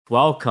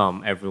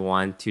Welcome,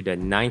 everyone, to the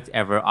 9th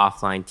ever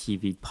Offline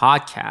TV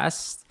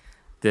podcast.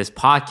 This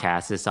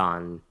podcast is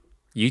on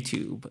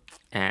YouTube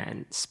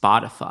and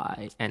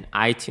Spotify and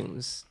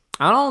iTunes.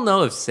 I don't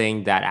know if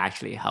saying that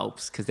actually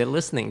helps because they're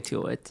listening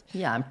to it.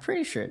 Yeah, I'm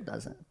pretty sure it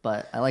doesn't,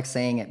 but I like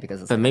saying it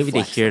because it's But like maybe a they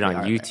flex hear it that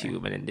on we are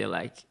YouTube and then they're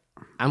like,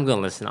 I'm going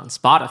to listen on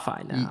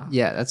Spotify now.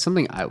 Yeah, that's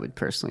something I would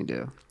personally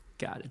do.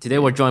 Got it. Today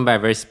we're joined by a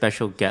very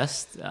special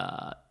guest,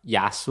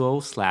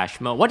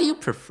 Yassuo/Mo. What do you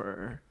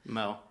prefer?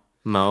 Mo.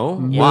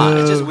 Mo? Yeah, Why?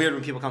 it's just weird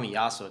when people call me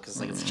Yassuo because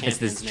like it's It's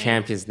this champion's name.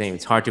 champion's name.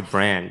 It's hard to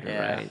brand,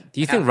 Yeah. right?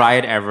 Do you think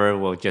Riot ever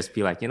will just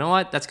be like, you know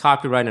what? That's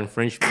copyright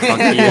infringement. Fuck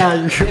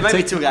you. It might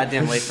be too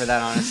goddamn late for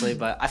that, honestly,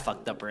 but I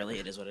fucked up early.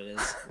 It is what it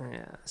is.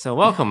 Yeah. So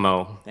welcome,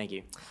 Mo. Thank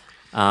you.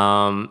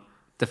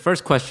 The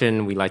first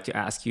question we like to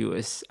ask you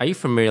is, are you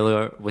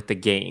familiar with the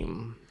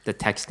game, the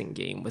texting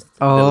game with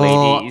the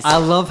ladies? I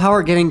love how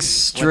we're getting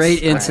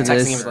straight into Texting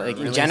this. like,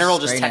 in Really general,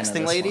 just straight into texting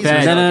this ladies. one. or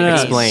is No, it no, like no. a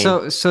game?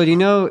 Explain. So do you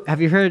know,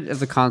 have you heard of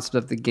the concept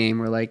of the game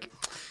where like,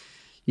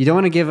 you don't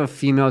want to give a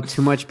female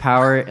too much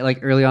power like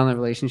early on in the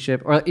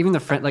relationship or even the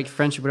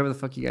friendship, whatever the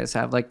fuck you guys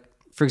have. Like,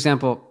 for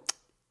example,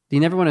 you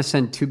never want to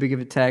send too big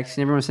of a text.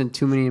 You never want to send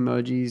too many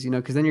emojis,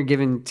 because then you're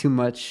giving too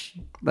much,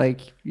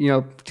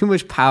 too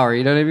much power.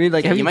 You know what I mean?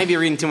 Like, You might be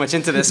reading too much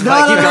into this, but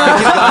No, keep no,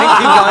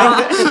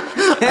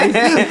 going.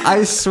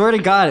 I swear to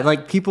God,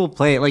 like people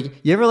play it.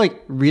 Like, you ever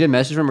like read a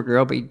message from a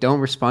girl, but you don't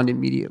respond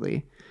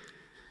immediately?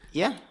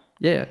 Yeah.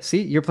 Yeah.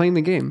 See, you're playing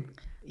the game.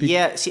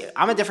 Yeah, see,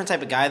 I'm a different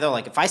type of guy, though.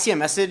 Like, if I see a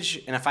message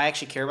and if I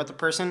actually care about the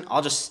person,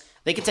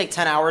 they can take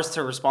 10 hours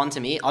to respond to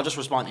me. I'll just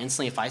respond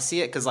instantly if I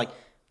see it because, like,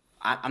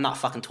 I'm not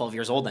fucking 12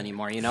 years old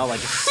anymore, Like,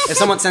 if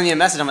someone's sending me a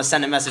message, I'm going to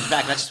send a message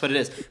back. That's just what it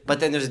is. But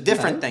then there's a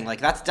different thing.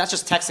 Like, that's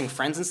just texting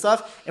friends and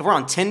stuff. If we're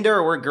on Tinder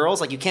or we're girls,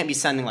 like, you can't be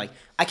sending, like,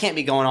 I can't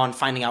be going on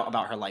finding out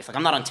about her life. Like,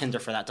 I'm not on Tinder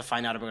for that, to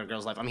find out about a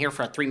girl's life. I'm here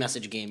for a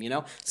 3-message game,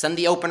 Send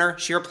the opener,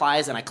 she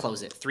replies, and I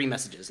close it. 3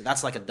 messages.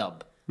 That's like a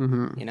dub,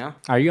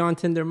 Are you on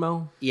Tinder,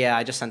 Mo? Yeah,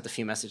 I just sent a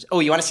few messages. Oh,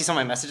 you want to see some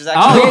of my messages,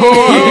 actually?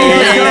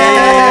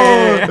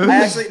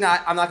 I actually, no,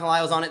 I'm not going to lie.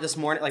 I was on it this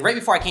morning. Like, right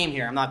before I came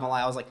here, I'm not going to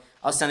lie.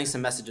 I was sending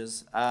some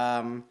messages.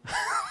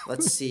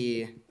 Let's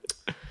see.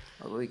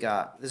 What do we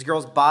got? This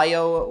girl's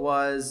bio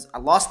was, I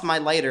lost my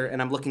lighter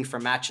and I'm looking for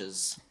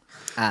matches.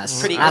 That's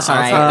Pretty That's good.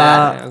 all It's right.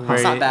 not bad. Great.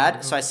 It's not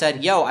bad. So I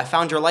said, yo, I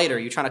found your lighter.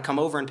 You trying to come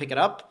over and pick it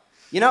up?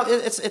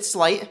 It's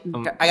light.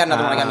 I got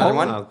another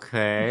one.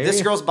 Okay.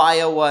 This girl's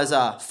bio was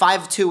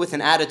 5'2" with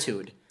an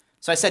attitude.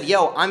 So I said,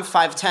 yo, I'm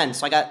 5'10",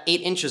 so I got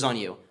 8 inches on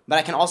you. But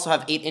I can also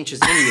have 8 inches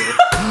in you.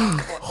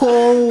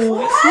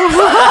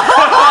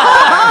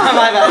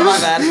 My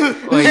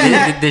bad.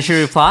 Wait, did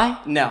she reply?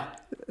 No.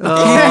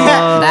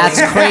 That's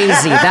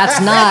crazy.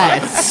 That's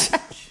nuts.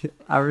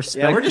 I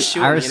respect. Yeah, we're just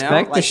shooting, I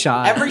respect the Like,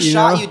 shot. Every you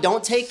shot know? you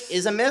don't take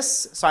is a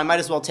miss, so I might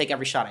as well take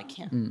every shot I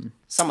can.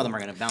 Some of them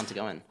are bound to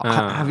go in.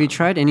 Have you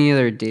tried any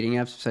other dating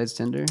apps besides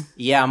Tinder?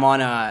 Yeah, I'm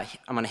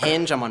on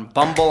Hinge, I'm on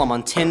Bumble, I'm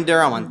on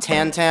Tinder, I'm on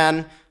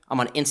Tantan, I'm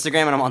on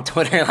Instagram, and I'm on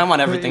Twitter. I'm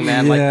on everything,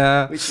 man.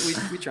 Yeah.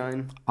 Like, we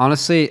trying.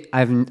 Honestly,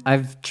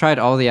 I've tried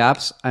all the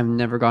apps. I've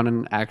never gone on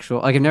an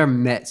actual. Like, I've never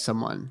met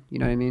someone. You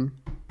know what I mean?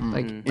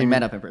 Like, We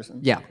met up in person.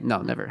 yeah,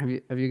 no, never.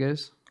 Have you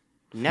guys?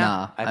 No,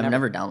 Nah, I've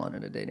never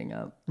downloaded a dating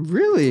app.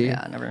 Really?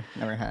 Yeah, never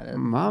had it.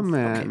 My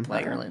man.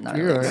 Like, really, not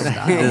You're really. right.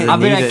 Style. I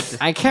mean, Need it.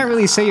 I can't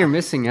really say you're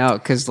missing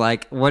out because,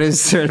 like, what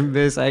is there to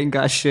miss? I ain't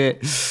got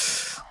shit.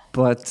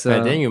 But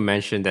But then you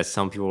mentioned that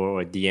some people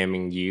were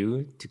DMing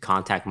you to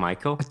contact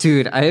Michael.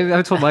 dude,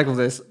 I told Michael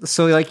this.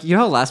 So, like, you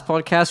know, last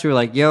podcast we were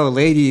like, "Yo,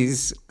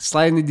 ladies,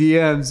 slide in the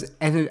DMs,"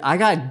 and then I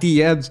got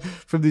DMs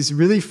from these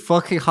really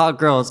fucking hot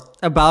girls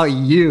about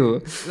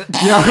you.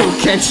 Yo,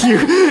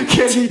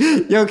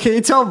 can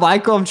you tell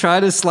Michael I'm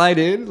trying to slide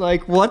in?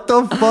 Like, what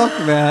the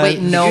fuck, man?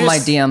 Wait, no, you my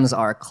just- DMs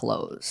are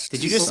closed.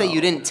 Did you just say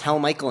you didn't tell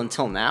Michael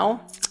until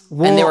now?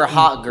 Well- and they were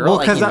hot girls?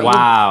 well, 'cause that-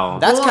 Wow.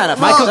 That's kind of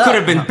Michael could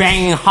have been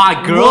banging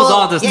hot girls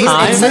all this Yeah,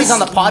 time. he said he's on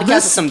the podcast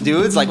with some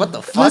dudes. Like, what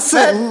the fuck?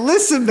 man?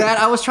 Listen, man.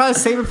 I was trying to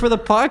save it for the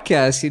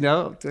podcast.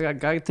 I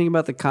gotta think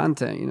about the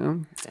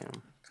content.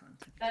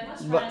 Ben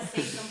was trying to save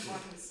them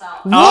for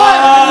himself.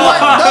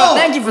 No,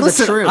 thank you for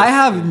Listen, the truth. I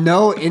have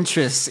no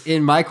interest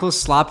in Michael's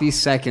sloppy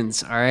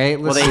seconds. All right,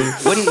 Well, listen.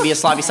 they wouldn't be a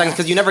sloppy second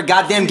because you never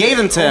goddamn gave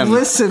them to him.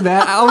 Listen,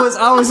 man. I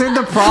was in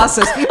the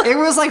process. It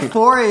was like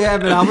 4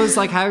 a.m. and I was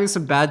like having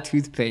some bad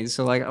tooth pain.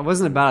 So like I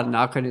wasn't about to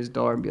knock on his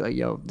door and be like,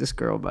 "Yo, this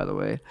girl, by the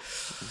way."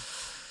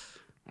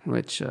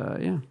 Which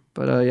yeah,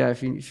 but yeah,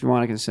 if you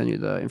want, I can send you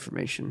the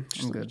information.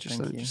 Just, good, just,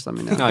 thank you. just let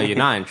me know. No, you're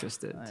not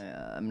interested.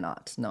 I'm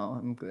not. No,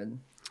 I'm good.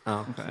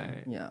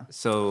 Okay. Yeah.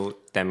 So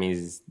that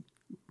means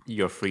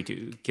you're free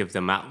to give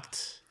them out.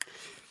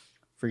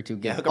 Free to Yeah,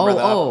 give. hook a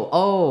brother up.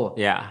 Oh.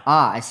 Yeah.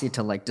 Ah, I see.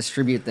 To like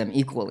distribute them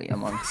equally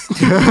amongst It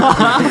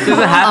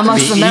doesn't have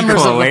amongst to the be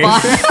members equally. of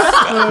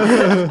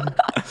the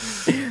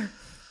podcast.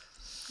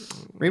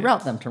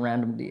 Reroute them to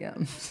random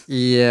DMs.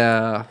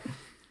 Yeah,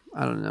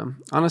 I don't know.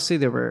 Honestly,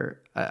 they were.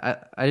 I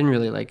didn't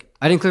really like.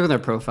 I didn't click on their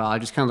profile. I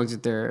just kind of looked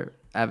at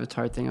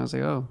avatar thing. I was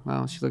like, oh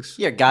wow, she looks.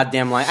 You're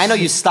goddamn lying. I know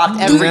you stalked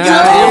every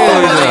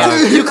goddamn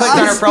photo. You clicked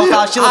on her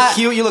profile. She looked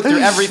cute. You looked through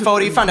every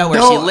photo. You found out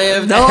where she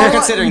lived. You're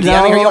considering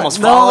DMing her. You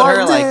almost followed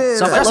her. Like,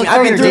 So if I trust me, look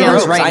I've through been your through the DMs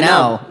ropes. right I know.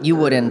 now, you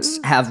wouldn't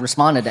have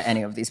responded to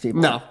any of these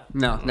people. No,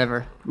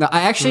 never. No,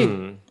 I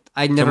actually,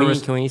 I never.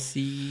 Can we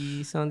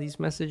see some of these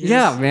messages?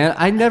 Yeah, man,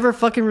 I never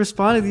fucking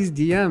respond to these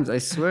DMs. I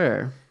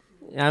swear.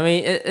 I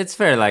mean, it's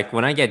fair. Like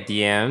when I get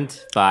DM'd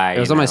by It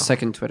was on my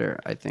second Twitter,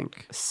 I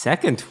think.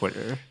 second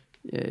Twitter.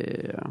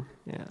 Yeah.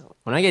 Yeah.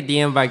 When I get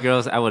DM'd by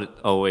girls, I would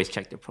always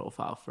check their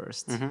profile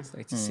 1st Mm-hmm. It's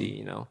like to see,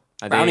 you know.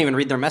 I don't even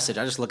read their message.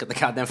 I just look at the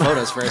goddamn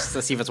photos first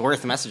to see if it's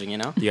worth messaging, you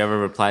know? Do you ever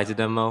reply to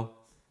them, Mo?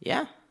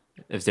 Yeah.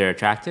 If they're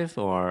attractive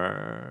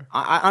or.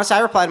 Honestly, I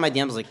reply to my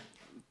DMs like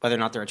whether or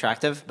not they're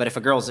attractive. But if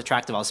a girl is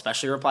attractive, I'll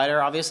especially reply to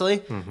her, obviously.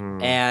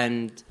 Mm-hmm.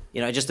 And,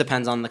 you know, it just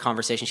depends on the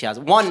conversation she has.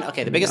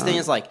 The biggest thing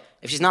is like,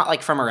 if she's not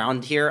like from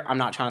around here, I'm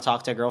not trying to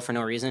talk to a girl for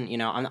no reason. You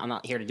know, I'm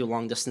not here to do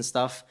long distance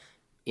stuff.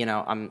 You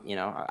know, I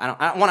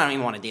don't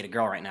even want to date a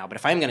girl right now. But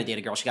if I am going to date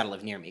a girl, she got to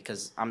live near me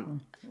because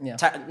I'm Yeah.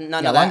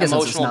 none Yeah, of long that distance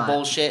is emotional not-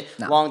 bullshit,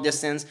 no. long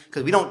distance,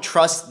 because we don't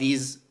trust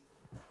these.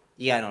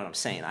 Yeah, I know what I'm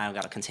saying. I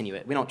got to continue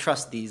it. We don't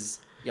trust these.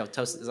 Yo,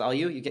 Toast, is that all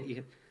you? We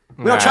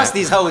don't trust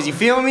these hoes. You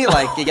feel me?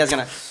 Like you guys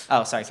gonna?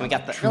 Oh, sorry. Can we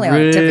get that? Really on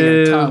the tip of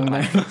your tongue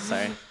there.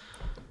 Sorry,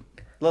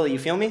 Lily. You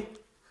feel me?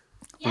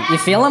 You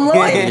feel him, Lily?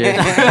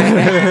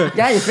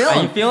 Yeah, you feel Are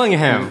you him. feeling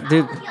him?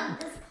 Dude,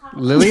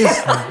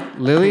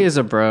 Lily is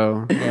a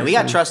bro. Yeah, we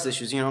got trust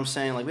issues. You know what I'm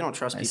saying? Like we don't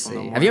trust people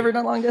no more. Have you ever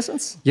done long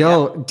distance?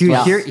 Yo, dude,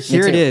 Yeah, here me it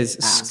too. is.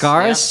 Ass.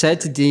 Scar Yeah.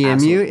 said to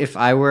DM you if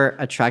I were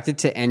attracted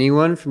to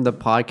anyone from the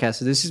podcast.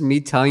 So this is me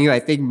telling you I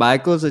think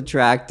Michael's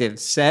attractive.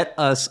 Set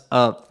us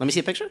up. Let me see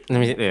a picture. Let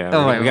me, yeah,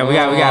 Oh, we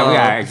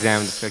got to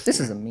examine the picture. This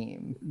is a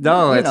meme.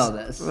 No, you it's, know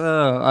this.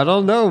 I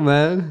don't know,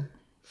 man.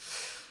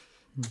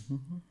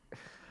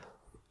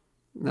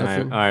 All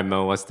right,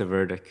 Mo, what's the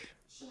verdict?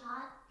 She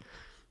hot?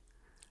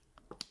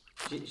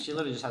 She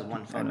literally just has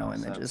one photo. no so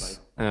it's images.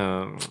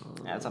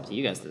 yeah, it's up to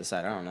you guys to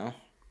decide. I don't know.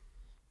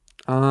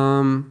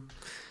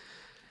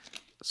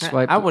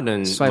 Swipe. I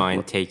wouldn't swipe-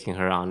 mind taking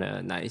her on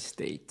a nice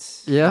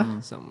date Yeah.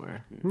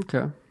 somewhere.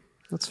 Okay,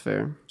 that's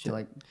fair. She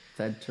like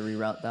fed to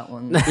reroute that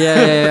one.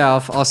 Yeah.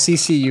 I'll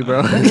CC you,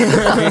 bro. Hey,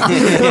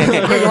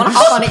 you want to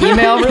hop on an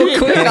email real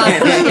quick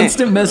on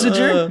instant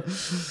messenger?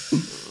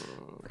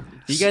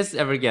 Do you guys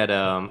ever get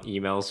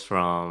emails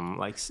from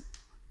like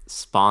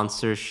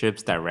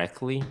sponsorships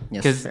directly?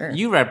 Yes, Because sir.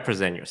 you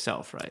represent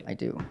yourself, right? I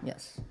do.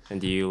 Yes.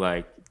 And do you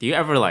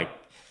ever like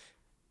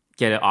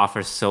get an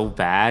offer so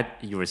bad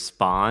you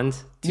respond?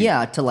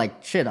 Yeah, to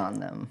like shit on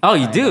them. Oh,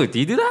 you do? Do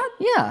you do that?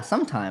 Yeah,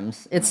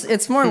 sometimes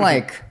it's more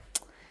like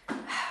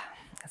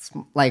it's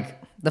like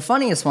the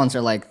funniest ones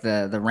are like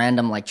the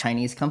random like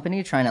Chinese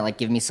company trying to like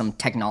give me some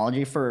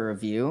technology for a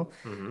review.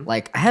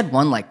 Like I had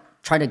one like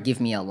try to give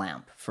me a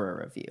lamp for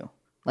a review,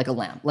 like a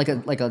lamp, like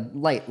a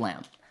light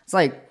lamp. It's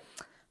like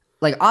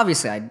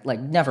obviously I like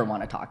never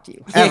want to talk to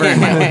you ever in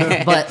my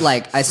life, but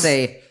like I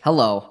say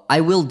hello,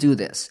 I will do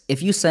this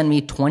if you send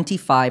me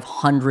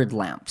 2,500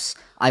 lamps.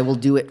 I will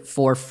do it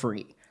for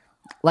free.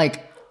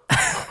 Like.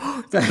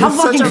 How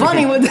fucking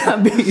funny would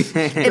that be? If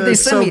they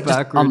That's send so me just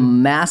a backward.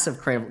 massive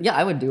crate, yeah,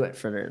 I would do it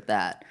for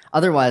that.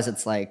 Otherwise,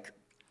 it's like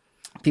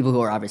people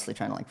who are obviously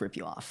trying to like rip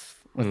you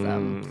off with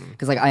them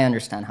because like I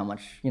understand how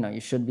much you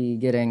should be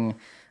getting,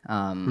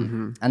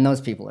 and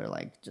those people are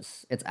like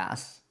just it's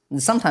ass.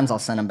 And sometimes I'll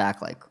send them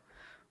back like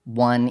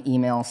one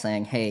email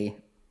saying, "Hey,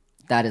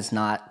 that is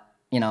not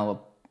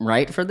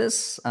right for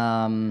this.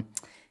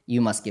 You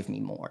must give me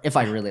more if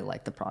I really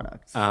like the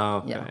product." Oh,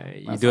 okay. Yeah,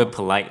 You that's do all. it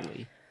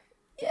politely.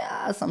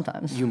 Yeah,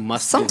 sometimes. You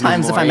must give me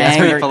Sometimes if more. I'm Yeah,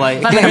 very angry, polite.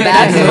 if I'm in a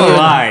bad mood.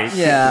 Polite.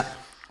 Yeah,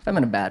 if I'm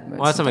in a bad mood.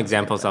 What are some sometimes I get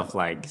examples that. of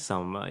like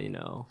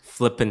some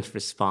flippant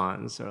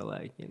response or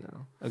like Flippant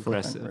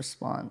aggressive?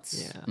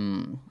 response?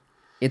 Yeah.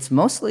 It's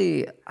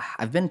mostly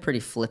I've been pretty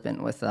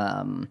flippant with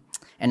an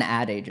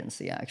ad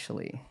agency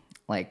actually,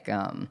 like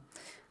a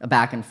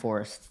back and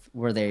forth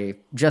where they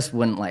just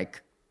wouldn't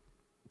like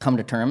come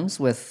to terms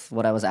with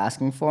what I was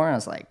asking for, and I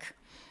was like,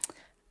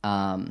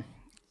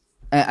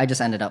 I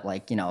just ended up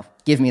like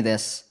give me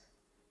this.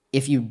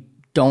 If you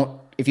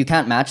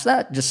can't match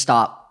that, just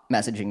stop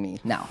messaging me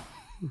now.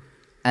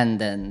 And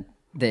then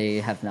they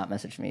have not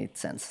messaged me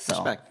since. So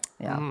Respect.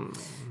 yeah,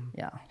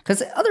 yeah.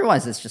 Because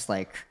otherwise, it's just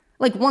like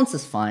once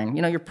is fine.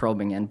 You're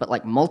probing in, but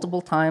like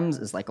multiple times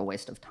is like a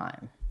waste of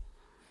time.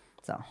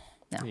 So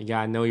yeah. You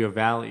gotta know your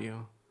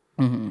value.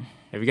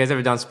 Have you guys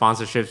ever done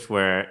sponsorships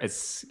where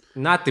it's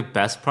not the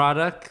best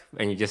product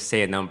and you just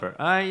say a number?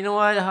 You know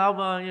what? How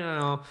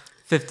about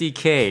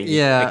 50K?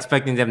 Yeah.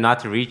 Expecting them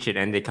not to reach it,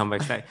 and they come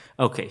back like,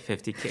 okay,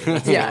 50K.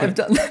 Let's Yeah, go. I've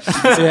done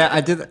that. Yeah,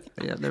 I did that.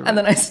 Yeah, never And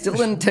then I still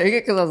didn't take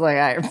it because I was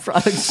like,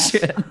 product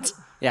shit.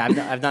 Yeah,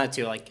 I've done it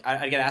too. Like,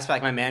 I get asked by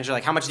like my manager,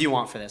 like, how much do you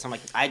want for this? I'm like,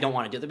 I don't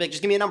want to do it. They're like,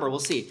 just give me a number. We'll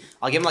see.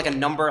 I'll give them like a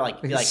number.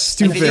 Like, be like,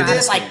 if you did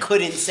this, I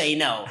couldn't say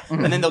no.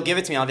 And then they'll give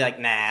it to me. I'll be like,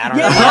 nah, I don't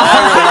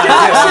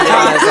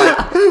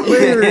know.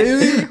 Wait,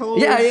 really?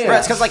 Yeah.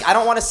 It's because like I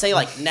don't want to say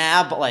like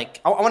nah, but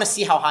like I want to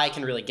see how high I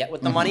can really get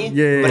with the money.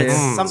 Yeah, but it's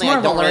yeah. something It's more I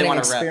of a don't really learning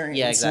want to rep. experience,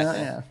 Yeah,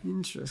 exactly. Yeah.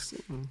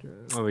 Interesting.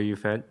 What were you,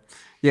 Fed?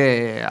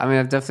 Yeah. I mean,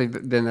 I've definitely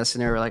been in that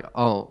scenario where like,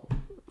 oh,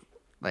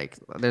 like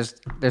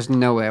there's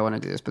no way I want to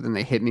do this, but then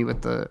they hit me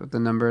with the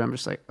number, and I'm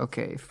just like,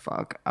 okay,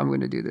 fuck, I'm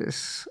gonna do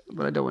this,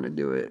 but I don't want to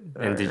do it.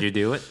 And did you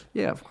do it?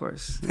 Yeah, of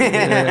course.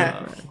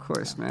 Yeah, of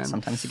course, man.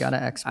 Sometimes you gotta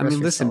express I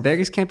mean, listen, yourself.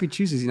 beggars can't be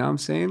choosers. You know what I'm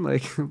saying?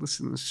 Like,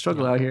 listen,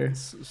 struggle out here.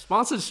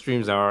 Sponsored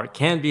streams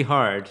can be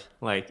hard.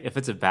 Like if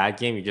it's a bad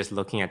game, you're just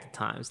looking at the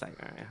times. Like,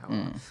 all right,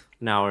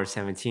 an hour,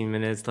 17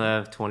 minutes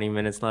left, 20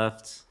 minutes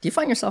left. Do you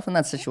find yourself in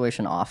that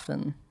situation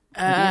often?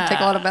 Do you take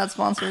a lot of bad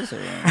sponsors?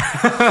 Or?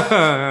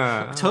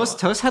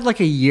 Toast had like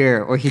a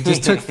year, or he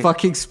just took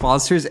fucking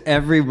sponsors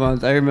every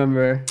month. I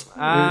remember.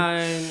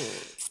 I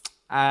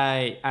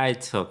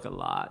took a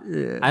lot.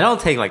 Yeah. I don't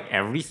take like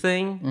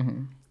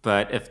everything,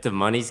 but if the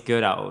money's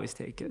good, I always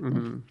take it.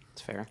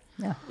 It's fair.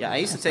 Yeah. Yeah, I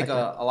used to take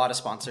a lot of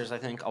sponsors, I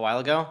think, a while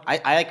ago.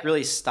 I like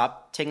really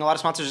stopped taking a lot of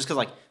sponsors just because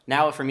like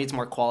now for me it's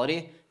more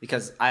quality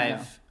because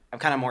I'm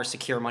kind of more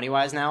secure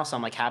money-wise now, so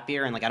I'm like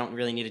happier and like I don't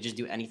really need to just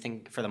do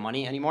anything for the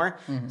money anymore.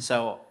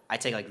 So I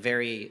take like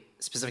very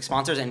specific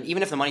sponsors, and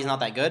even if the money's not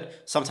that good,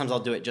 sometimes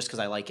I'll do it just because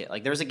I like it.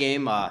 Like there's a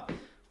game, what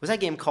was that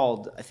game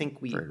called? I think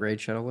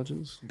Raid Shadow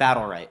Legends.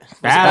 Battle Right.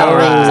 Battle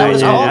Right. Is that what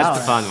it's Right, called? that's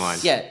the fun one.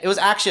 Yeah, it was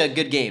actually a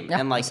good game, Yeah,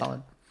 and like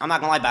solid. I'm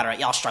not gonna lie, Battle Right.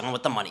 Y'all struggling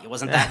with the money. It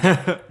wasn't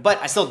that good.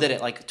 But I still did it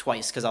like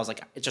twice because I was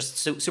like, it's just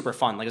super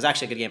fun. Like it was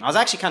actually a good game. I was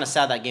actually kind of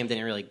sad that game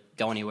didn't really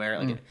go anywhere.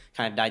 Like it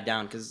kind of died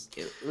down because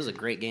it was a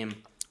great game.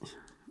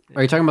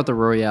 Are you talking about the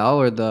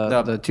Royale or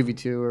the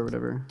 2v2 or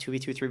whatever?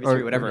 2v2,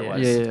 3v3, whatever it was.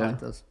 Yeah.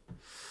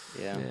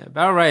 Yeah. Yeah,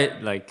 Battle Right,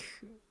 like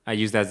I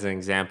use that as an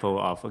example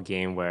of a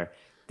game where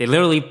they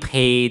literally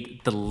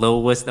paid the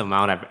lowest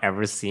amount I've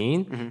ever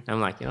seen. And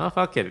I'm like,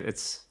 fuck it.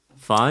 It's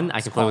fun.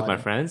 I can play with my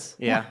quality. friends.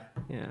 Yeah.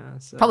 Yeah.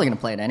 So. Probably gonna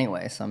play it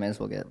anyway, so I may as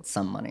well get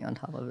some money on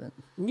top of it.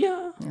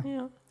 Yeah.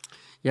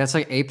 Yeah, it's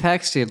like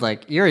Apex, dude.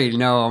 Like, you already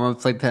know I'm gonna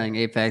play playing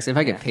Apex. If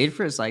I get paid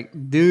for it, it's like,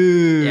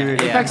 dude.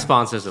 Yeah, Apex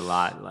sponsors a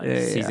lot, like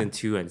season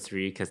 2 and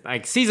 3, because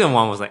like season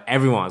 1 was like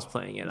everyone was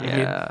playing it.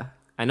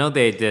 I know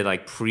they did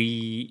like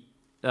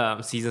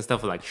season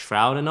stuff with like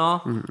Shroud and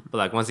all, but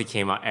like once it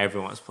came out,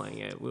 everyone was playing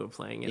it. We were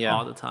playing it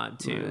all the time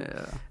too.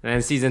 And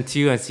then season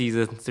 2 and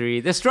season 3,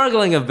 they're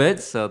struggling a bit,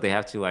 so they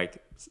have to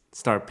like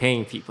start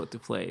paying people to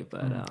play.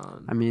 But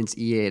I mean, it's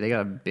EA. They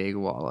got a big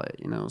wallet.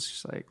 It's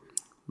just like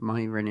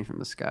money raining from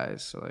the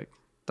skies. So like,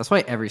 that's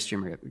why every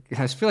streamer.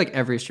 I feel like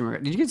every streamer.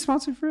 Did you get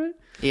sponsored for it?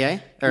 EA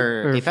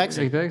or Apex?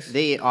 Apex?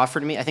 They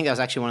offered me. I think that was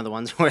actually one of the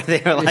ones where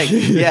they were like,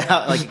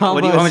 "Yeah, like how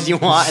much do you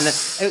want?" And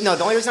then, no,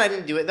 the only reason I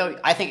didn't do it though,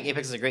 I think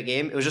Apex is a great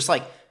game. It was just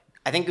like,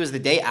 I think it was the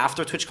day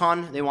after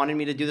TwitchCon they wanted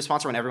me to do the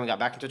sponsor when everyone got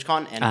back to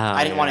TwitchCon, and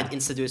I didn't want to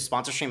insta do a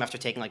sponsor stream after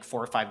taking like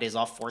 4 or 5 days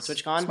off for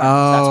TwitchCon. So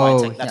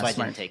that's why I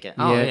didn't take it.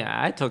 oh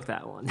yeah, I took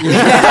that one.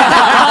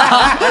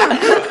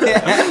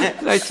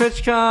 Like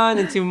TwitchCon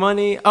into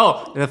money.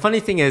 Oh, the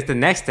funny thing is, the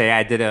next day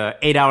I did a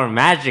 8-hour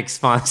Magic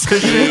sponsorship.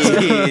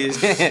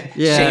 Jeez.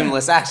 Yeah.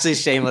 Shameless, actually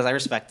shameless. I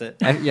respect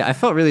it. I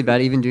felt really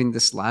bad even doing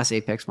this last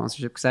Apex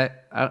sponsorship because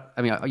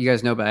I mean, you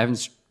guys know, but I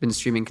haven't been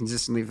streaming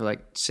consistently for like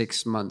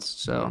 6 months.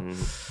 So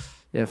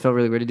yeah, it felt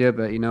really weird to do it,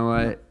 but you know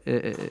what?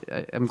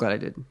 I'm glad I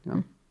did.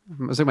 It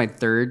was like my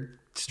 3rd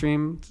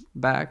stream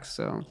back,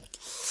 so.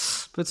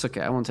 But it's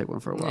okay. I won't take one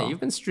for a while. Yeah, you've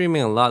been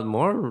streaming a lot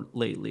more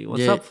lately.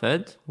 What's up,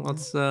 Fed?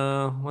 What's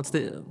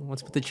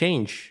with the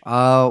change?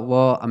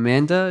 Well,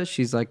 Amanda,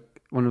 she's like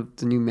one of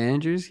the new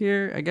managers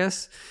here, I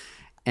guess,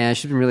 and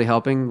she's been really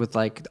helping with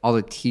like all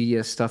the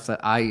tedious stuff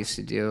that I used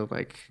to do,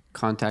 like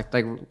contact.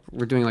 Like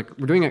we're doing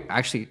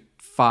actually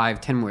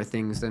 5-10 more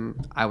things than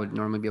I would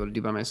normally be able to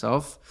do by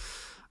myself.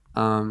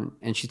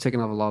 And she's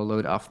taken off a lot of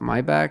load off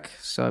my back,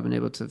 so I've been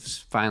able to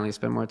finally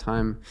spend more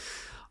time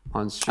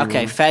on streaming.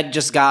 Okay, Fed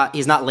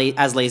he's not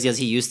as lazy as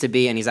he used to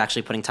be, and he's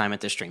actually putting time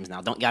into streams now.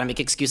 Don't gotta make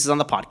excuses on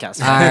the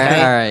podcast. All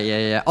right,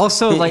 yeah.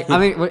 Also, like, I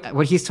mean,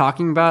 what he's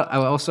talking about, I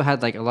also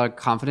had like a lot of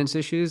confidence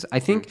issues. I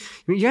think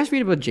you guys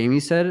read about what Jamie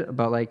said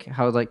about like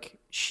how like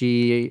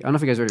I don't know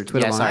if you guys read her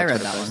Twitter. Yes, line. I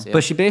read that one. Yeah.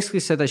 But she basically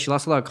said that she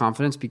lost a lot of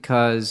confidence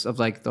because of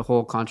like the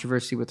whole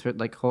controversy with her,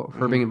 like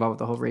her being involved with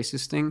the whole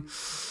racist thing.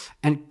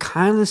 And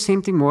kind of the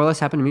same thing more or less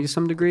happened to me to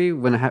some degree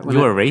when I You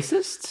were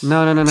racist?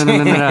 No.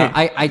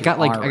 I got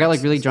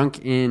really drunk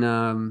in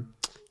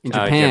Japan.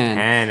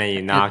 Japan, and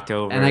you knocked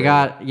over. And I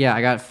got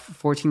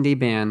 14-day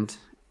banned,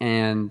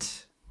 and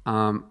I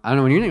don't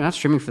know, when you're not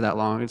streaming for that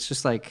long, it's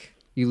just like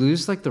you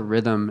lose like the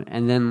rhythm,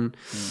 and then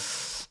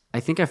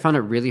I think I found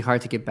it really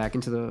hard to get back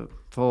into the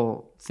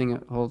whole thing.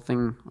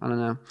 I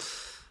don't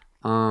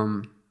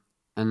know.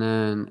 And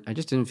then I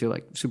just didn't feel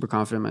like super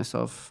confident in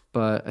myself.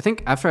 But I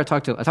think after I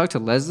talked to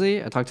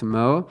Leslie, I talked to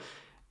Mo.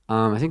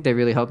 I think they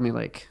really helped me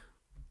like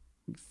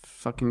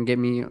fucking get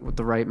me with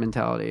the right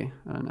mentality.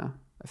 I don't know.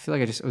 I feel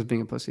like I was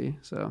being a pussy.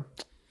 So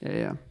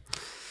yeah.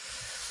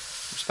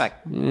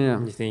 Respect. Yeah.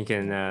 You think you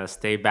can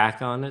stay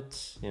back on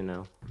it? You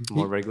know,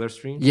 more regular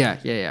streams.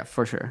 Yeah,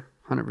 for sure.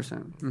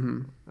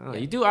 100%. Oh,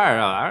 you do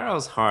IRL. IRL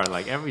is hard.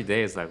 Like every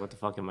day is like, what the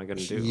fuck am I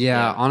gonna do?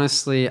 Yeah,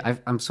 honestly,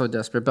 I'm so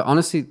desperate. But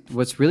honestly,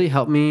 what's really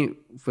helped me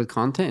with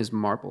content is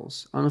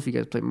marbles. I don't know if you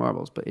guys play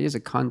marbles, but it is a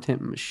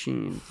content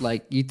machine.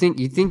 Like you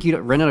think you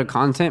run out of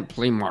content,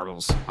 play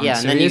marbles. Yeah,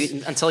 and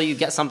then until you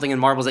get something in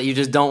marbles that you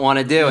just don't want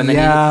to do, and then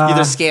you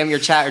either scam your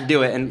chat or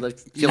do it and like,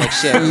 feel like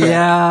shit.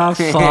 Yeah,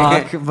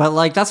 fuck. But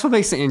like that's what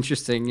makes it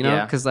interesting, you know?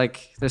 Yeah. Because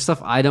like there's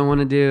stuff I don't want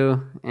to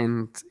do,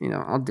 and you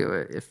know I'll do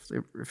it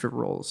if it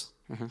rolls.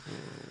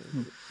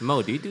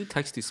 Mo, do you do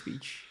text to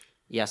speech?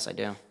 Yes, I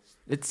do.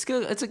 It's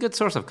good. It's a good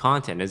source of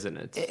content, isn't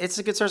it? It's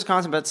a good source of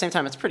content, but at the same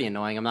time, it's pretty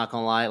annoying. I'm not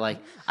gonna lie. Like,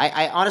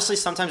 I honestly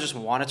sometimes just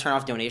want to turn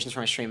off donations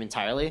from my stream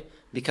entirely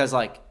because,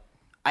 like,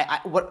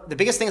 what the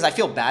biggest thing is I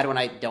feel bad when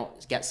I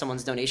don't get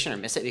someone's donation or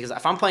miss it because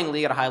if I'm playing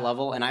League at a high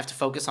level and I have to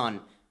focus on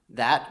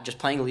that, just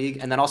playing League,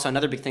 and then also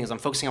another big thing is I'm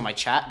focusing on my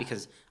chat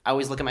because I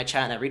always look at my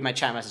chat and I read my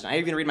chat messages. I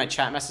even read my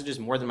chat messages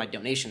more than my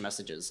donation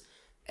messages,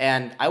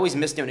 and I always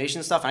miss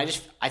donation stuff.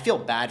 And I feel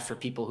bad for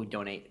people who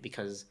donate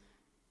because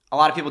a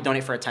lot of people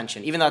donate for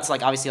attention, even though it's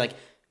like obviously like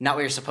not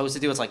what you're supposed to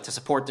do. It's like to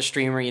support the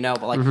streamer, you know.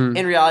 But like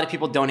in reality,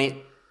 people donate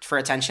for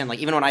attention. Like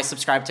even when I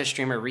subscribe to a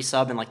streamer,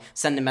 resub, and like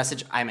send a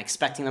message, I'm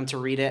expecting them to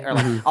read it, or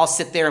like I'll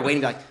sit there and wait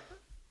and be like.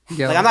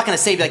 Yeah. Like I'm not gonna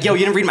say be like, yo, you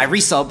didn't read my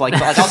resub. Like,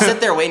 but, like I'll sit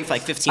there waiting for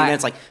like 15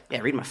 minutes. Like, yeah,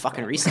 read my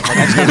fucking resub. Like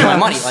I just gave you my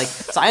money. Like,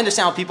 so I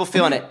understand how people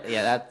feel in it.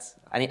 Yeah, that's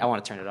I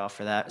want to turn it off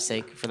for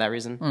that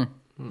reason.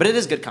 But it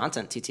is good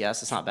content.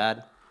 TTS, it's not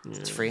bad.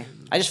 It's free.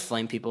 I just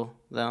flame people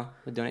though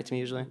who donate to me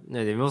usually. No,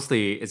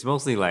 it's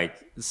mostly like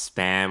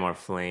spam or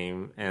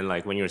flame, and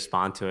like when you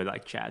respond to it,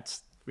 like chat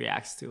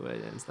reacts to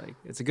it, and it's like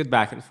it's a good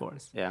back and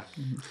forth. Yeah.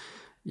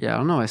 Yeah, I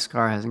don't know why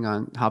Scar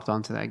hasn't hopped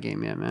onto that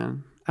game yet,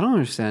 man. I don't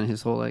understand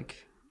his whole like.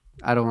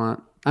 I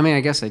mean,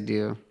 I guess I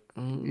do.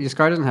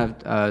 Scar doesn't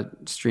have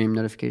stream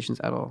notifications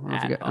at all.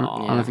 I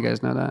don't know if you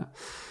guys know that.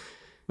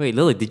 Wait,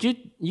 Lily,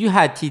 you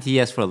had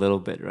TTS for a little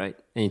bit, right?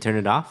 And you turned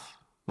it off?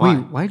 Wait,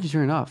 why did you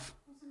turn it off?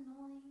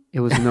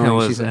 It was annoying.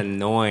 It was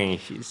annoying,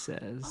 she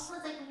says. Also,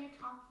 like when you're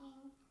talking,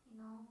 you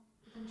know,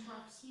 it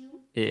interrupts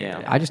you.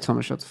 Yeah. I just told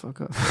him to shut the fuck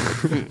up.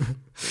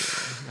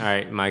 All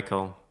right,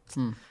 Michael.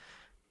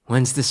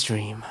 When's the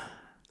stream?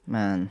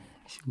 Man.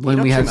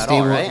 When we have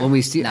stream at all, stable, right? when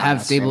we No, have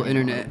not stable streaming a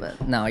internet. little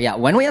bit. No, yeah.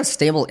 When we have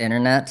stable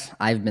internet,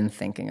 I've been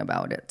thinking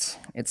about it.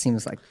 It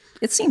seems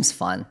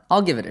fun.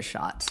 I'll give it a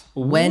shot.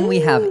 When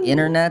we have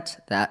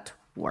internet that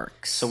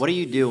works. So what do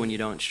you do when you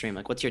don't stream?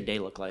 Like, what's your day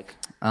look like?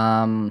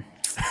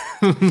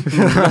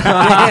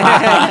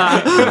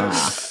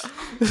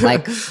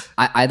 Like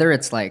either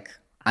it's like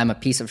I'm a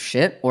piece of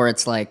shit, or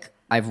it's like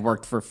I've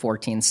worked for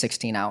 14,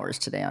 16 hours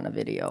today on a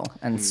video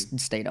and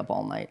stayed up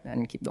all night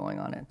and keep going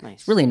on it.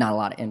 Nice. Really not a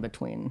lot of in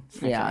between.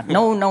 Yeah,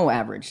 no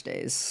average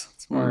days.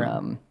 It's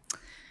more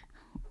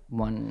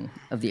one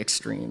of the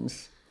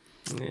extremes.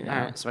 All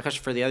right. So my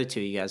question for the other two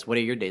of you guys: what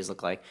do your days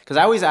look like? Because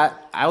I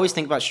always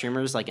think about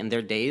streamers like in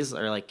their days,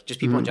 or like just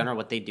people in general,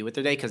 what they do with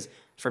their day. Because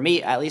for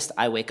me, at least,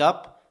 I wake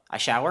up, I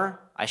shower,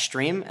 I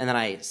stream, and then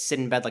I sit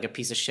in bed like a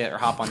piece of shit or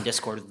hop on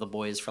Discord with the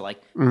boys for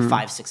like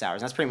 5-6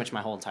 hours. That's pretty much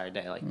my whole entire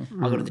day. Like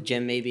I'll go to the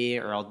gym maybe,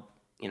 or I'll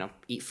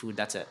eat food.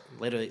 That's it.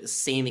 Literally the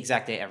same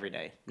exact day every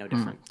day. No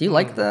different. Do you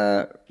like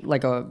a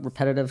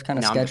repetitive kind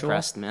of No, I'm schedule?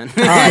 depressed, man.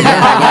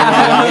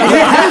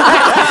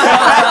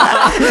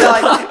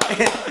 Oh,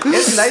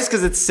 It's nice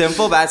because it's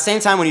simple, but at the same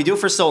time, when you do it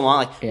for so long,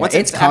 like once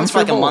it's it happens for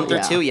like a comfortable,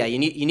 month or two, you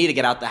need to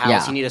get out the house.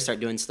 Yeah. You need to start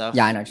doing stuff.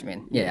 Yeah, I know what you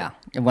mean. Yeah.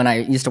 When I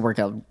used to work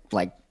a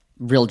like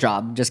real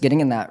job, just getting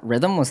in that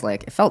rhythm was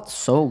like it felt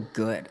so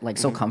good, like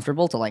so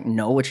comfortable to like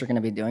know what you're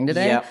gonna be doing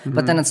today. Yep.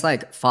 But then it's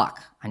like,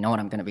 fuck, I know what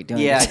I'm gonna be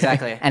doing. Yeah, today.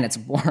 exactly. And it's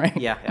boring.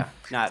 Yeah.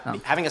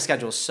 Having a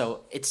schedule is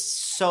so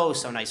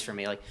nice for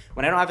me. Like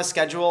when I don't have a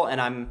schedule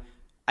and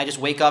I just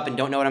wake up and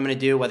don't know what I'm gonna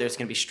do, whether it's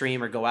gonna be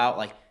stream or go out.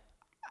 Like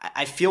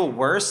I feel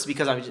worse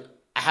because I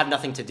have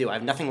nothing to do. I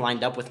have nothing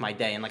lined up with my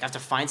day, and like I have to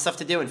find stuff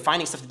to do. And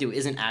finding stuff to do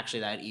isn't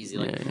actually that easy.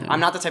 Like I'm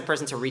not the type of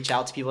person to reach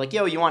out to people like,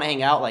 yo, you want to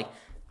hang out? Like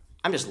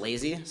I'm just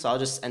lazy, so I'll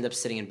just end up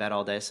sitting in bed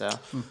all day. So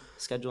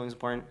scheduling is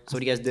important. So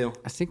what do you guys do?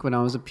 I think when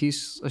I was a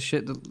piece of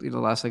shit the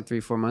last like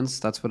 3-4 months,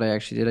 that's what I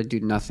actually did. I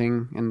do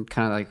nothing and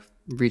kind of like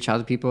reach out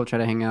to people, try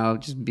to hang out,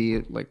 just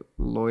be like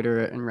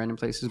loiter in random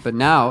places. But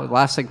now, the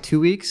last like 2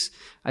 weeks,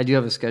 I do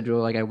have a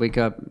schedule. Like I wake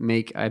up,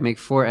 I make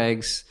 4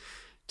 eggs,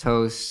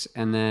 toast,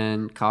 and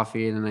then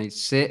coffee, and then I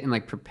sit and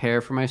like prepare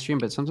for my stream.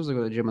 But sometimes I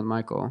go to the gym with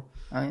Michael.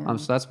 Oh, yeah.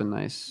 So that's been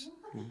nice.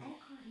 Put the egg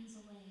cartons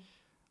away.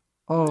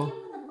 Oh. Put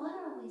the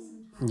butter away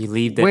sometimes. You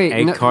leave the Wait,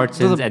 egg no,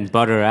 cartons the- and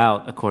butter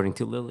out, according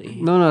to Lily.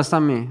 No, it's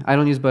not me. I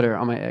don't use butter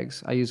on my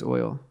eggs. I use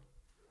oil.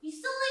 You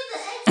still leave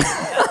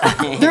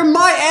the eggs. They're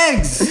my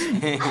eggs.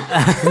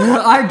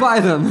 I buy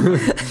them.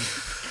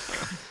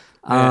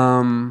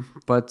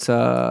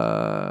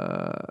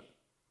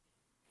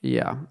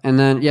 Yeah, and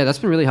then that's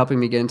been really helping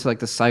me get into like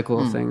the cycle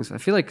of things. I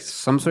feel like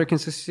some sort of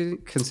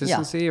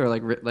consistency or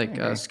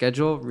like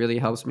schedule really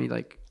helps me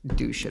like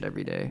do shit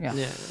every day. Yeah.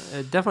 Yeah,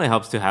 it definitely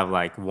helps to have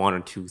like 1 or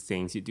 2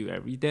 things you do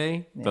every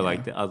day, but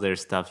like the other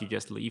stuff you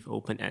just leave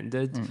open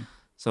ended.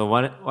 So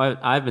what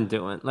I've been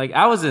doing, like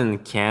I was in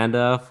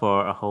Canada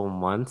for a whole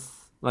month,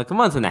 like a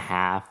month and a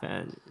half,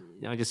 and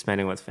just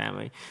spending with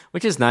family,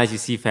 which is nice. You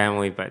see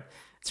family, but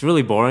it's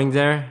really boring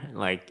there,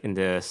 like in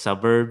the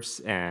suburbs,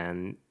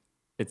 and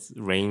it's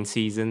rain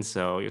season,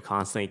 so you're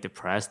constantly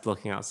depressed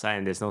looking outside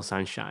and there's no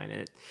sunshine.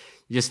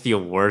 You just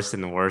feel worse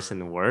and worse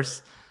and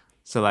worse.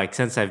 So like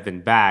since I've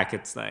been back,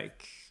 it's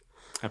like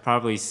I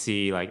probably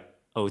see like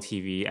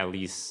OTV at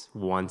least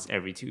once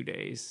every 2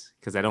 days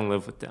because I don't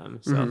live with them.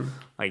 So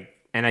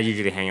and I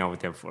usually hang out with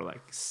them for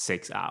like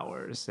 6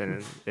 hours,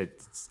 and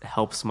it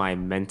helps my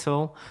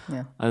mental.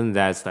 Yeah. Other than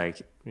that, it's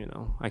like,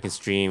 I can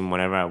stream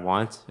whenever I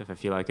want. If I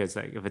feel like it's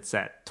like, if it's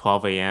at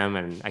 12 a.m.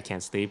 and I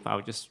can't sleep, I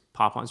would just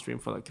pop on stream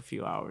for like a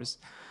few hours.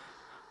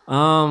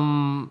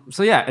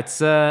 So yeah,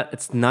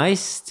 it's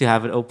nice to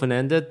have it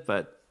open-ended,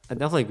 but I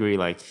definitely agree.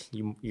 Like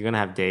you're gonna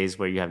have days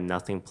where you have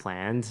nothing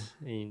planned,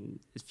 and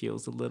it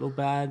feels a little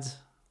bad.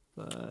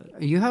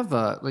 But You have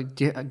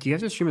do you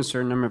have to stream a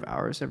certain number of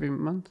hours every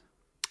month?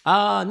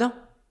 no,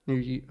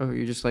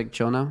 You're just like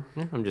chill now?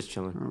 yeah, I'm just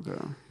chilling. Okay.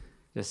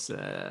 Just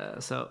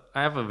so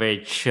I have a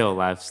very chill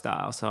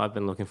lifestyle, so I've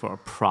been looking for a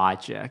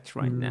project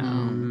right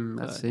now.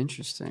 That's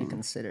interesting.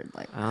 Considered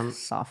like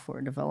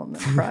software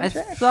development I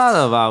project.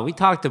 thought about. We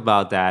talked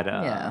about that.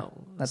 Yeah,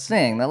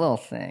 that little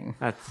thing.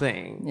 That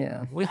thing.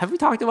 Yeah. Have we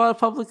talked about it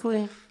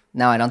publicly?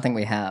 No, I don't think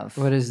we have.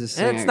 What is this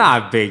thing? It's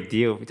not a big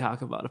deal if we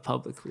talk about it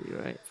publicly,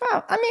 right?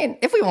 Well, I mean,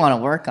 if we want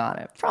to work on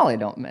it, probably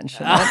don't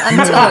mention it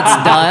until it's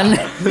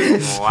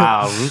done.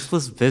 Wow,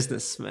 ruthless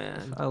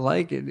businessman. I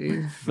like it,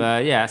 dude.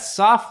 But yeah,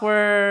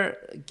 software,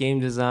 game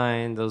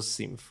design, those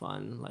seem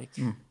fun. Like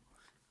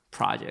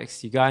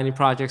projects. You got any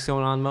projects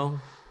going on, Mo?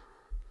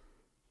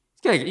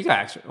 You got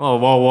actually. Oh,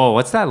 whoa!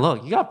 What's that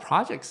look? You got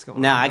projects going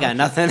on? I got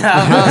nothing.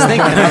 I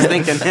was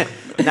thinking.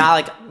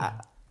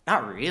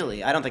 Not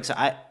really. I don't think so.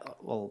 I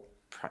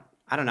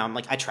don't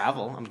know. I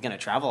travel. I'm gonna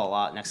travel a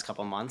lot next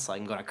couple of months. Like,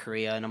 I'm going to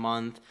Korea in a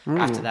month.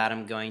 After that,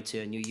 I'm going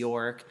to New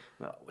York.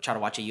 Try to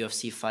watch a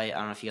UFC fight. I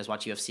don't know if you guys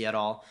watch UFC at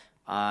all.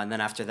 And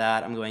then after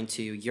that, I'm going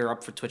to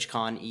Europe for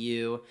TwitchCon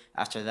EU.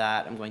 After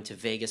that, I'm going to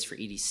Vegas for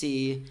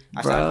EDC.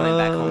 After that, I'm going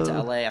back home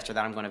to LA. After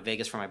that, I'm going to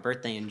Vegas for my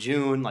birthday in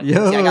June. Like, see,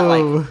 I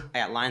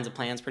got lines of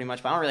plans pretty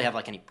much, but I don't really have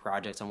like any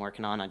projects I'm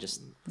working on. I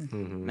just the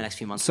next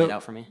few months laid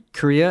out for me.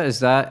 Korea,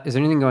 is there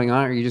anything going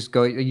on, or you just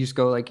go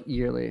like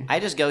yearly? I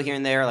just go here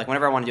and there, like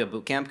whenever I want to do a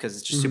boot camp, because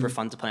it's just super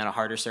fun to play on a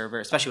harder server,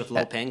 especially with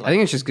low ping. Like, I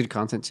think it's just good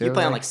content too. you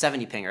play on like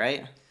 70 ping,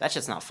 right? That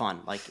shit's not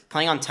fun. Like,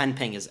 playing on 10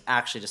 ping is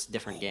actually just a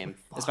different game,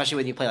 especially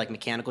when you play like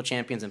mechanical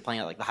champions and playing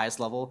at like the highest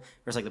level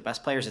versus like the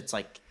best players. It's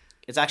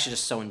actually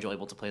just so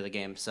enjoyable to play the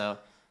game. So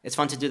it's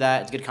fun to do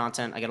that. It's good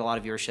content. I get a lot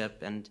of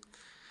viewership, and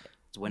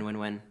it's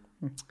win-win-win.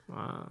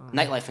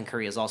 Nightlife in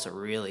Korea is also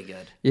really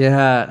good.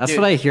 Yeah, that's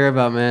what I hear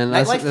about, man.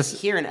 Nightlife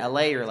here in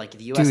LA or like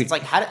the US, Dude. it's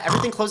like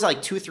everything closes at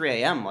like 2, 3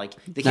 a.m. Like,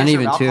 they Not can't serve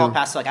even alcohol 2.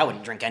 past, like, I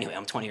wouldn't drink anyway.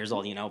 I'm 20 years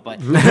old, but but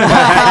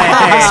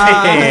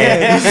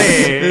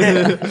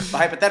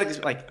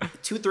hypothetically,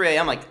 like 2, 3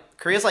 a.m. Like,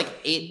 Korea's like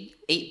 8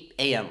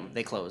 a.m.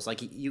 they close.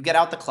 Like, you get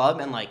out the club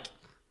and like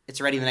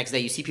it's ready the next day.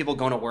 You see people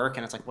going to work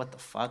and it's like, what the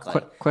fuck?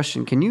 Like,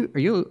 Question: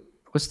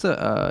 what's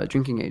the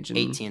drinking age?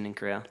 18 in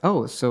Korea.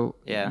 Oh, so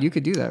Yeah. you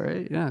could do that,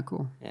 right? Yeah,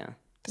 cool. Yeah,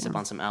 sip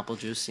on some apple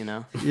juice.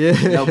 Yeah.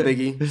 No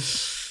biggie.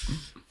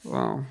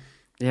 Wow.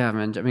 Yeah,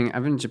 man. I mean,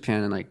 I've been in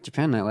Japan, and like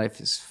Japan nightlife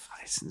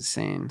it's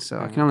insane. So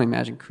I can only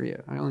imagine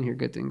Korea. I only hear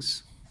good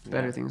things,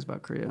 better things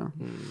about Korea.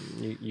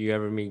 You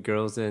ever meet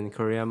girls in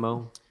Korea,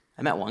 Mo?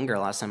 I met one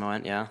girl last time I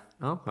went. Yeah.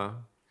 Okay.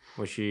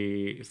 Was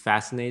she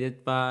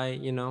fascinated by,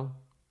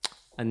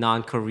 a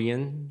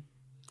non-Korean?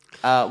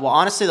 Well,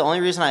 honestly, the only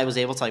reason I was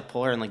able to like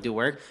pull her and like do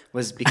work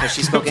was because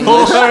she spoke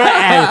English.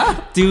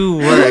 and do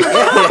work.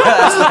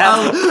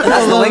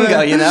 That's the lingo,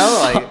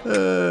 Like,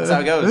 that's how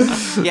it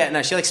goes. Yeah,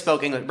 no, she like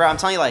spoke English, bro. I'm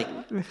telling you, like,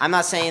 I'm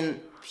not saying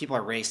people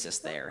are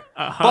racist there,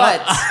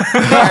 but they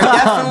are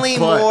definitely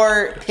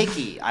more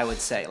picky. I would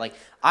say, like,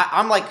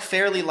 I'm like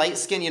fairly light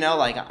skinned,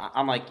 like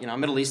I'm like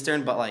Middle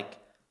Eastern, but like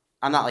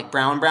I'm not like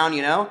brown,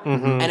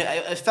 and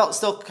it felt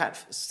still kind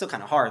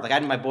of hard. Like, I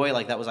had my boy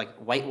like that was like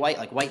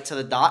white to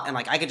the dot, and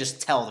like I could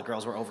just tell the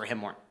girls were over him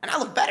more, and I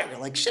look better.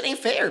 Like, shit ain't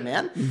fair,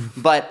 man.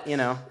 But it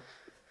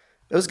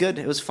was good.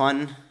 It was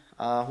fun.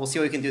 We'll see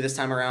what we can do this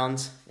time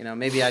around.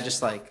 Maybe I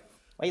just like.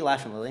 Why are you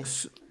laughing, Lily?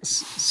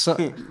 So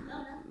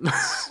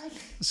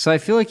I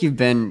feel like you've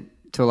been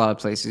to a lot of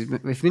places.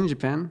 Have you been to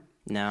Japan?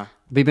 No.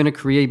 But you've been to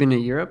Korea. You've been to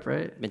Europe,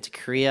 right? Been to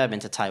Korea. I've been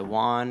to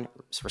Taiwan.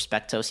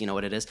 Respectos, you know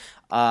what it is.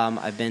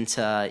 I've been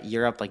to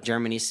Europe, like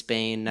Germany,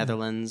 Spain,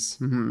 Netherlands.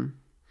 Mm-hmm.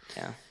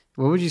 Yeah.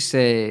 What would you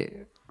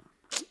say?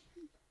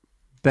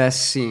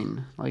 Best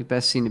scene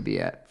to be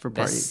at for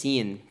party. Best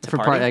scene to for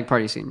party.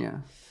 Party scene, yeah.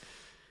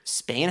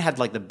 Spain had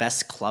like the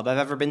best club I've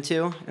ever been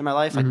to in my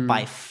life, like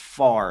by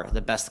far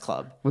the best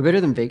club. We're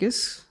better than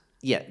Vegas.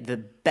 Yeah, the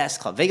best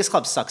club. Vegas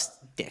club sucks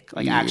dick.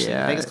 Like actually,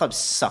 Yeah. Vegas club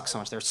sucks so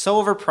much. They're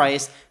so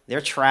overpriced.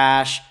 They're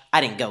trash. I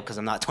didn't go because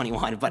I'm not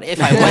 21. But if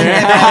I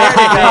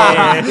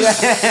went,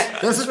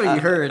 This is what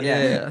you heard.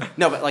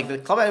 no. But like the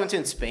club I went to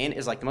in Spain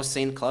is like the most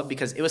insane club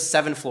because it was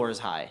 7 floors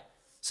high.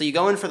 So you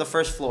go in for the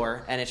first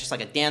floor, and it's just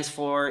like a dance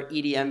floor,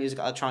 EDM music,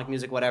 electronic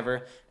music,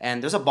 whatever.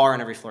 And there's a bar on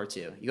every floor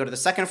too. You go to the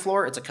second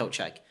floor, it's a coat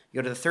check. You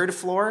go to the third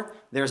floor,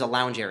 there's a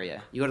lounge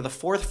area. You go to the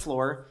fourth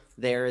floor,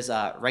 there's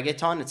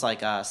reggaeton. It's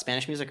like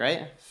Spanish music,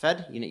 right?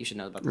 Fed, you should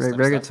know about this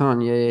Reggaeton, stuff.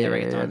 yeah.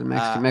 Reggaeton. The And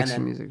Mexican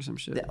then music or some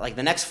shit. Like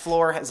the next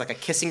floor has like a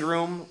kissing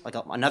room, like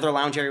another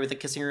lounge area with a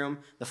kissing room.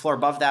 The floor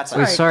above that's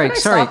like, Wait, sorry. Can I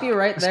stop you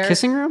right It's there?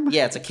 Kissing room?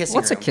 yeah, it's a kissing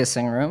What's a room.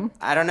 kissing room?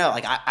 I don't know.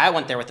 Like I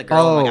went there with the girl.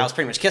 And, like Oh. I was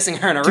pretty much kissing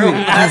her in a room.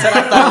 That's what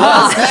I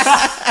thought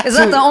it was. Is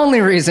that the only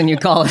reason you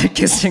call it a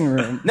kissing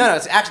room? No,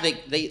 it's actually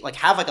they like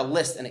have like a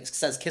list and it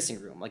says kissing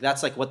room. Like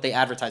that's like what they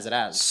advertise it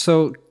as.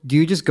 So do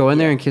you just go in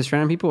there and kiss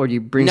random people, or do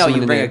you bring No, someone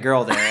you in bring there? a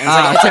girl there.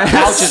 And it's like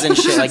couches and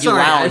shit. Like you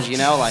lounge, you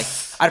know. Like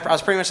I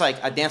was pretty much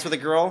like I dance with a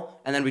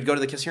girl, and then we'd go to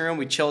the kissing room,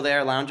 we'd chill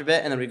there, lounge a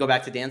bit, and then we'd go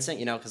back to dancing.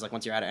 You know, because like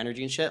once you're out of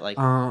energy and shit, like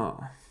Oh,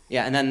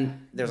 yeah. And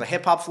then there's a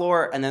hip hop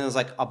floor, and then there's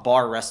like a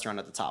bar restaurant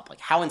at the top. Like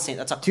how insane?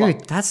 That's a club.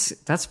 dude,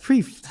 that's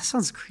pretty. That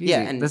sounds crazy.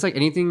 Yeah, and- that's like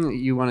anything that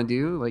you want to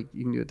do, like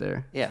you can do it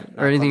there. Yeah,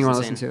 or anything you want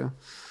club's to listen to.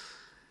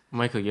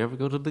 Michael, you ever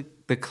go to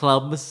the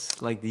clubs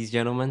like these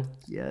gentlemen?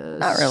 Yes.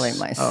 Not really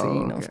my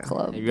scene okay. of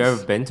clubs. Have you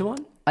ever been to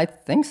one? I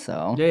think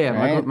so. Yeah.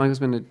 right? Michael's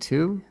been to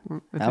 2.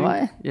 Have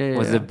I? Yeah.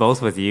 Was it both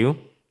with you?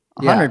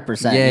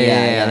 100%.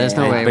 Yeah. There's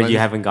no way. But was you it?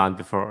 haven't gone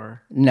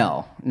before.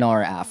 No,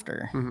 nor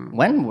after. Mm-hmm.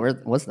 When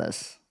was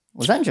this?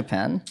 Was that in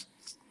Japan?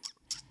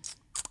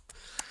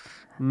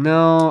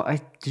 No,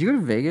 did you go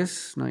to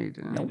Vegas? No, you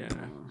didn't. Nope.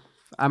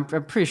 I'm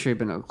pretty sure you've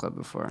been to a club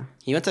before.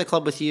 He went to a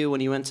club with you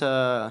when you went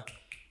to.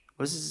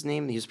 What is his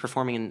name? He was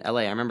performing in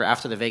LA. I remember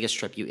after the Vegas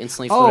trip, you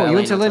instantly flew Oh, to LA. you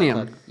went to and Millennium.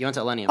 a club. You went to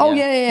Millennium. Oh,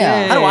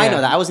 yeah. How do I yeah.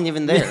 know that? I wasn't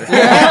even there.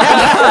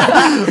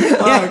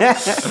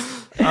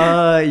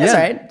 Yeah,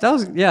 right. That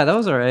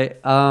was all right.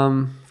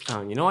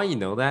 Oh, you know why you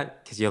know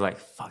that? Because you're like,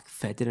 fuck,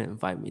 Fed didn't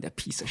invite me, that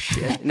piece of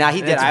shit. Nah,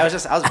 he did. I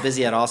was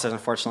busy at All-Stars,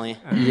 unfortunately.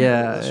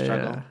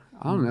 Yeah.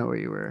 I don't know where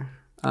you were.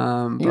 You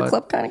a But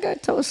club kind of guy,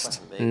 Toast?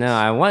 No,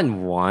 I went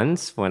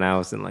once when I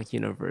was in like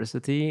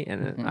university,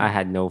 and I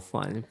had no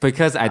fun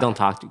because I don't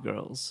talk to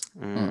girls,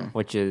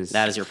 which is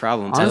That is your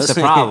problem. that's the Toast.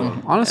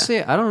 problem.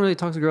 honestly, I don't really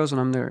talk to girls when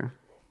I'm there.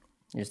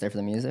 You're just there for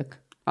the music?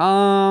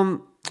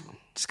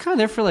 Just kind of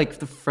there for like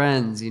the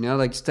friends, you know,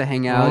 like just to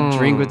hang out,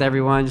 drink with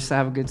everyone, just to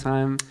have a good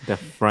time. The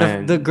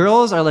friend. The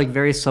girls are like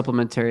very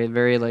supplementary,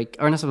 very like,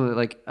 or not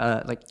supplementary,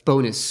 like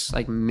bonus,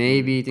 like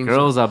maybe things.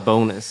 Girls are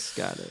bonus.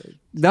 Got it.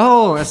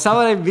 No, that's not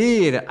what I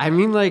mean. I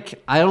mean,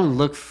 like, I don't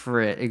look for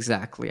it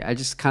exactly. I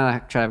just kind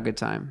of try to have a good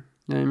time.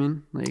 You know what I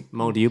mean? Like,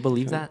 Mo, do you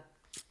believe that?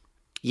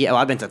 Yeah, well,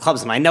 I've been to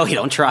clubs, and I know he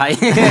don't try.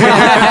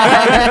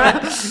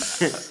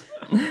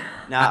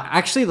 Nah,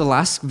 actually, the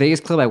last Vegas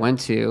club I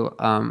went to,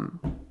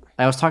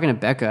 I was talking to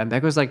Becca, and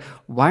Becca was like,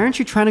 "Why aren't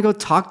you trying to go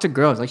talk to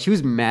girls?" Like, she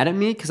was mad at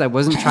me because I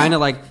wasn't trying to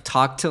like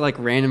talk to like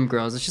random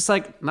girls. It's just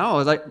like, no,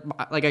 it's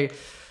like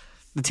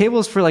the table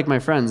is for like my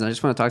friends. And I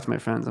just want to talk to my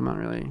friends. I'm not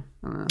really.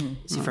 I don't know.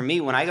 see, for me,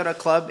 when I go to a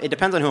club, it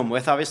depends on who I'm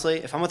with, obviously.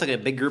 If I'm with like a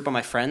big group of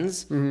my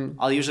friends,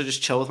 I'll usually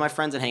just chill with my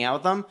friends and hang out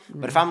with them.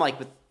 But if I'm like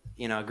with,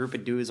 you know, a group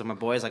of dudes or my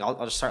boys, like I'll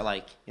just start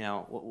like, you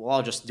know, we'll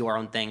all just do our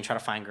own thing, try to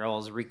find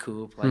girls,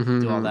 recoup, like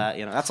do all that.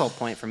 You know, that's the whole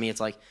point for me. It's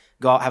like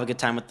go out, have a good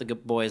time with the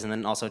good boys, and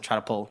then also try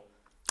to pull.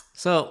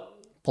 So,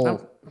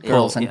 Pull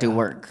girls and do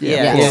work.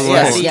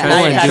 Yes. Yeah.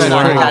 Now you're catching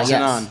on. You're Yes.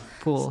 catching on.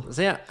 Cool.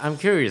 so yeah, I'm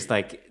curious.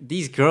 Like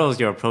these girls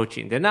you're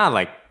approaching, they're not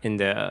like in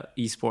the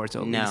esports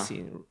or No.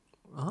 scene.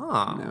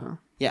 Oh, No.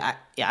 Yeah,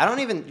 I don't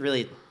even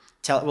really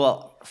tell.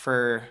 Well,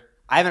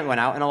 I haven't went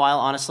out in a while,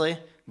 honestly.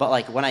 But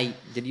like when I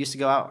did used to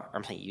go out, or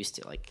I'm saying used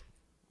to, like,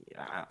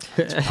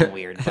 I'm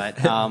weird,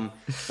 but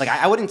like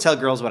I wouldn't tell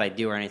girls what I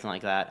do or anything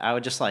like that. I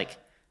would just like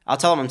I'll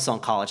tell them I'm still in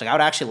college. Like I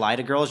would actually lie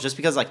to girls just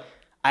because like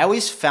I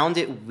always found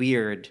it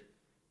weird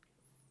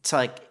to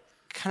like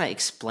kind of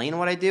explain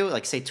what I do,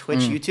 like say Twitch,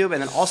 YouTube,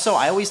 and then also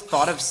I always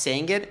thought of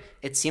saying it.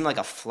 It seemed like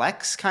a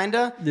flex, kind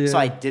of. So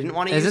I didn't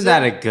want to use it. isn't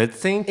that a good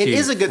thing? It to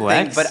is a good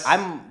flex? thing, but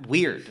I'm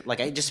weird. Like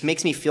it just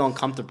makes me feel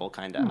uncomfortable,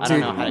 kind of. I don't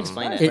know how to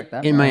explain it.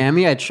 In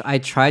Miami, I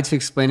tried to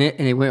explain it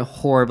and it went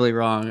horribly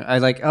wrong. I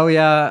like, oh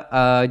yeah,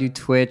 I do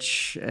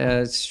Twitch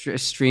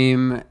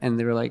stream, and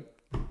they were like,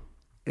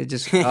 it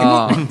just dude,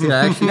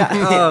 actually,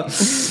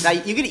 Now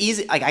you could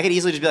easily, like, I could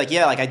easily just be like,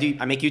 yeah, like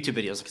I make YouTube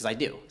videos because I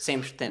do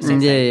same thing, same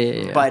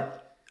thing. Yeah. But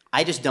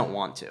I just don't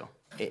want to.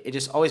 It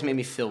just always made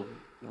me feel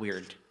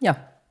weird. Yeah.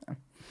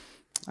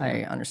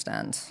 I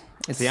understand.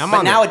 See, I'm But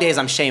on the- nowadays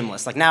I'm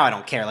shameless. Like now I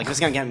don't care. Like it's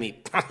gonna get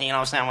me, you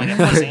know, sound like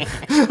a pussy.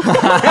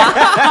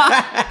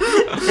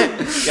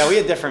 Yeah, we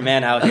a different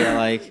man out here.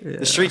 Like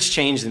the streets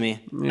changed me.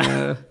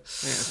 yeah.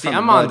 See,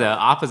 I'm on the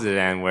opposite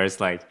end where it's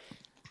like,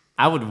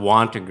 I would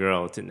want a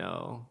girl to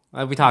know.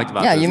 Like we talked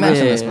about. Yeah, this you last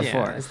mentioned week. this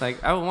before. Yeah, it's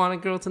like I would want a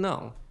girl to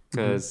know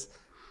because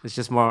It's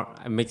just more.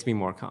 It makes me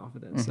more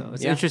confident. So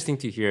it's interesting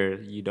to hear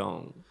you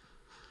don't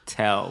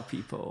tell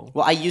people.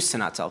 Well, I used to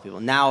not tell people.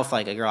 Now, if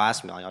like a girl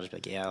asks me, like I'll just be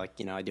like, yeah, like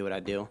I do what I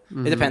do.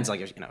 It depends,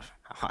 like if, how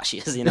hot she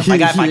is. If I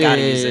gotta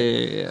use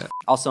it. Yeah.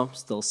 Also,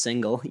 still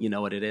single. You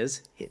know what it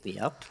is. Hit me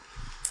up.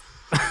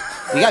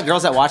 We got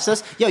girls that watch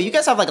this. Yo, you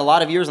guys have like a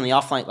lot of viewers on the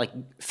offline, like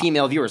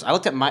female viewers. I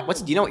looked at my.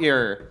 Do you know what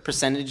your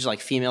percentage like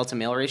female to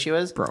male ratio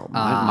is? Bro,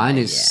 mine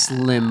is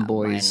slim,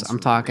 boys. I'm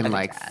talking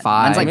like 5.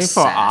 Mine's like Maybe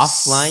for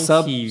offline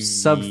sub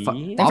TV. I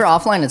think for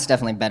offline, it's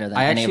definitely better than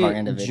any of our actually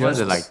individuals. Was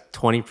it like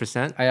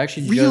 20%? I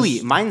actually Really?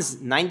 just, Mine's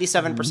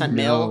 97%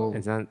 male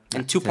Is that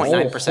and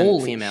 2.9%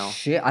 Holy female.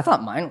 shit! I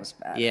thought mine was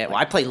bad. Yeah, well,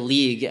 I play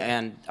League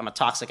and I'm a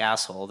toxic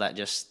asshole that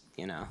just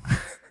I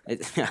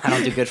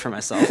don't do good for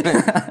myself.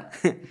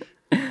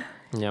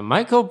 Yeah,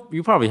 Michael,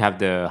 you probably have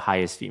the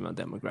highest female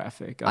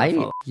demographic. I-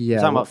 follow.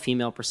 yeah. Talking about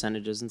female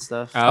percentages and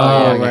stuff. Oh,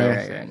 Oh, yeah, right.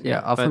 okay.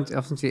 Yeah, But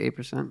often see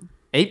 8%.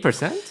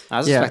 8%? I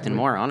was Yeah. expecting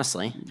more,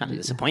 honestly. Kind of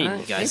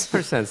disappointing, you guys.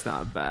 8%'s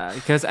not bad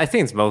because I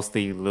think it's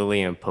mostly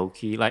Lily and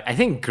Pokey. Like I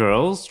think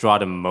girls draw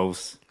the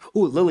most.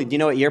 Ooh, Lily, do you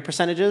know what your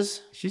percentage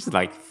is? She's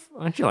like,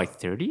 aren't you like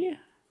 30?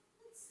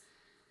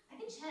 I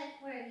can check.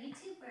 We're a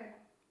YouTuber.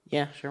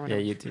 Yeah, sure. Yeah,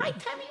 you do.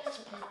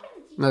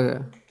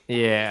 Okay.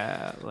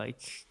 Yeah,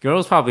 like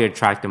girls probably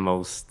attract the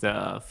most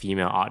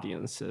female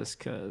audiences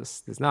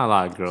because there's not a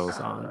lot of girls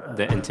on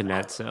the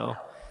internet, so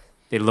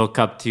they look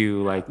up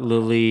to like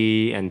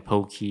Lily and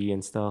Pokey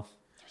and stuff.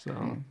 So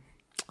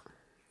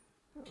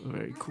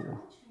very cool.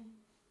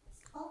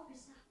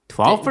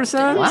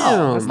 12%?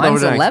 Wow, That's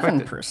mine's lower than I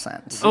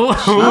 11%.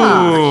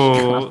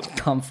 Oh,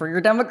 Come for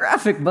your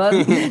demographic,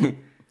 bud.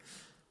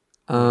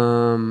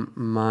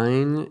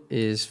 Mine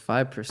is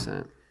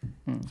 5%.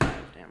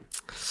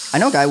 I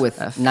know a guy with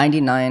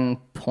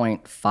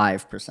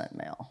 99.5%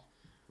 male.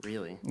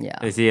 Really?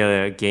 Yeah. is he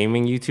a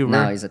gaming YouTuber?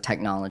 No, he's a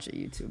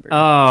technology YouTuber.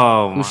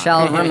 Oh, who my.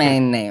 shall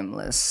remain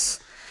nameless.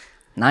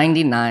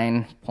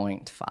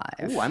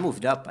 99.5. Ooh, I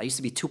moved up. I used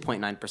to be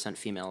 2.9%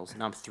 females.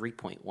 Now I'm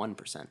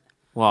 3.1%.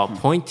 Well,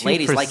 0.2%.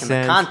 Ladies liking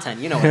the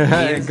content. You know what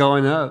it means.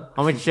 Going up.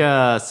 How much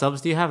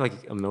subs do you have?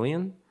 Like 1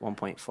 million?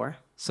 1.4.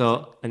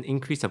 So an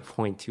increase of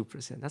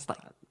 0.2%. That's like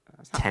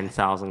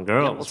 10,000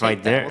 girls We'll take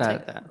right that, there. We'll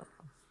take that.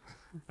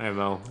 All right,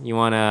 Mo. You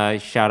want to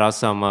shout out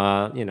some,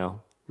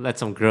 let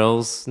some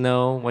girls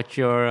know what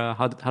your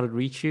how to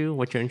reach you,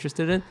 what you're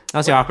interested in?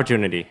 That's your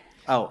opportunity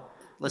Oh,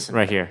 listen.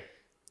 right here.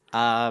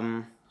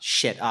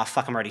 Shit.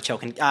 Fuck, I'm already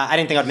choking. I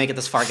didn't think I'd make it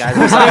this far, guys.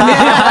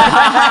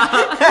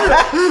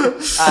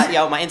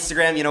 Yo, my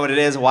Instagram, you know what it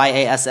is.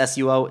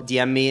 YASSUO.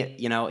 DM me.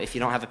 If you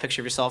don't have a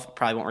picture of yourself, I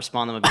probably won't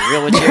respond. I'm going to be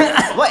real with you.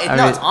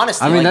 It's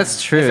honestly. I mean, like,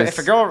 that's true. If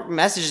a girl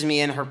messages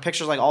me and her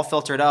picture's like all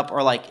filtered up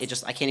or like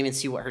I can't even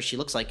see what she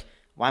looks like,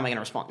 why am I going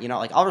to respond?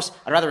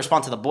 I'd rather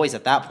respond to the boys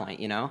at that point,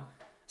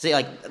 See,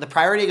 like, the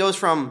priority goes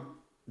from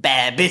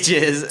bad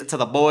bitches to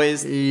the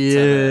boys.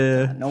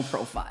 Yeah. No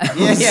profile.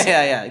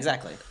 Yeah,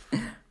 exactly.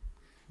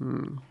 All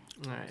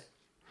right.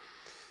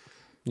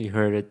 You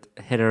heard it.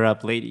 Hit her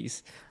up,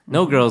 ladies.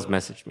 No girls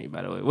message me,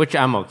 by the way, which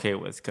I'm okay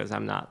with because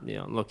I'm not,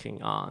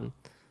 looking on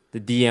the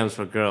DMs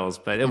for girls.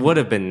 But it would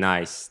have been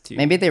nice to.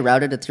 Maybe they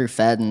routed it through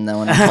Fed and no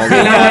one told you.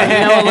 Did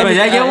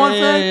I get one?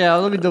 Yeah,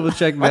 let me double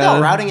check, Why are they all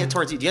man. routing it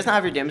towards you? Do you guys not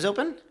have your DMs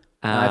open?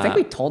 I think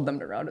we told them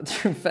to route it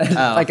through Fed,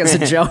 like as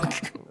a joke.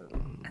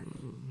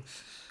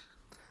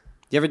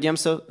 Do you have your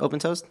DMs open,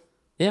 Toast?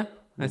 Yeah,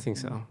 I think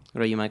so. What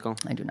about you, Michael?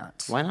 I do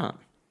not. Why not?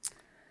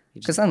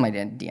 Because then my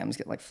DMs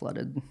get like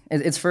flooded.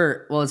 It's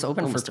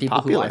open for Mr. people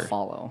who I Popular.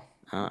 follow.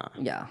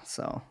 Yeah,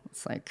 so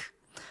it's like.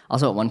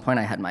 Also, at one point,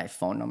 I had my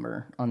phone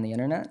number on the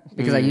internet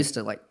because I used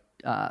to like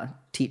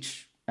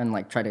teach and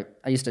like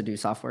I used to do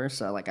software,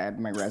 so like I had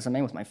my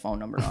resume with my phone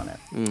number on it,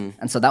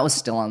 and so that was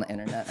still on the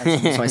internet.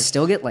 And so I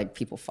still get like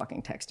people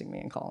fucking texting me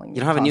and calling me.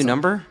 You don't have a new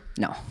number?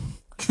 No, Why?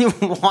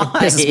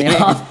 pisses me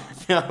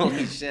off.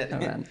 Holy shit.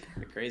 man.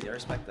 You're crazy. I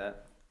respect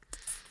that.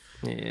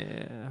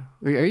 Yeah.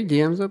 Are your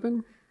DMs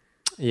open?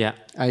 Yeah.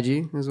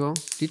 IG as well?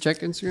 Do you check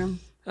Instagram?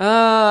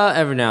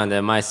 Every now and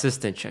then, my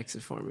assistant checks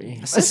it for me.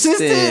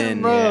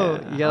 Assistant, bro.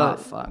 yeah. You gotta,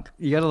 Oh, fuck.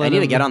 you gotta let I need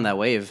to him- get on that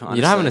wave, honestly.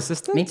 You don't have an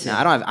assistant? Me too. No,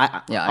 I don't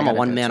have. Yeah, I I'm a gotta do it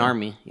one-man too.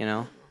 army,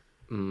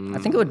 I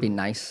think it would be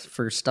nice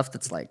for stuff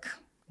that's like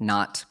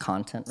not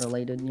content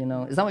related.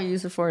 Is that what you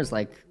use it for? Is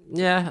like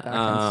Yeah.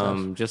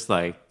 kind of Just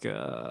like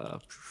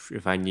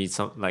if I need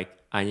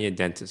I need a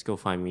dentist, go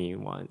find me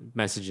one.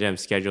 Message them,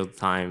 schedule the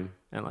time,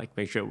 and like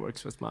make sure it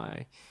works with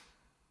my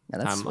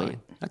that's timeline. sweet.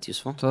 That's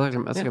useful. So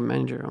that's like a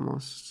manager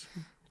almost.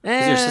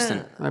 Who's your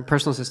assistant? My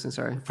personal assistant,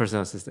 sorry.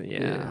 Personal assistant,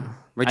 yeah.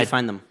 Where'd you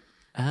find them?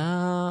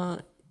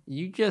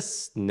 You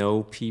just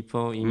know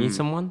people. You need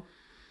someone?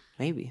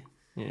 Maybe.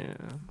 Yeah.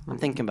 I'm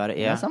thinking about it,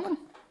 Yeah, yeah. someone.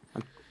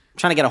 I'm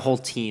trying to get a whole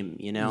team,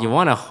 You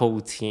want a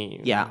whole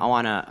team. Yeah, I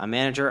want a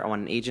manager, I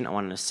want an agent, I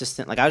want an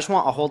assistant. Like, I just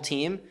want a whole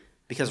team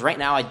because right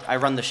now I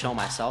run the show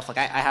myself. Like,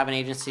 I have an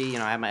agency,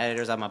 I have my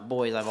editors, I have my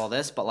boys, I have all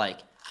this, but like,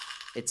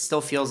 it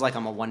still feels like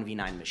I'm a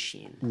 1v9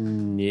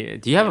 machine. Yeah.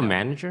 Do you have a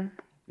manager?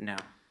 No.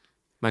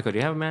 Michael, do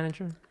you have a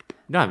manager?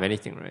 You don't have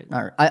anything, right?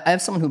 All right. I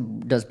have someone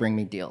who does bring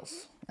me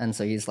deals. and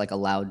so he's like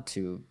allowed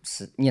to,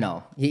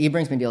 he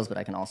brings me deals, but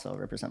I can also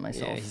represent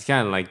myself. Yeah, he's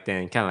kind of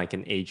like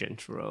an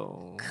agent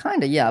role.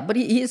 Kind of, yeah, but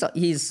he's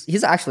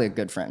actually a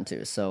good friend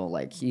too. So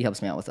like he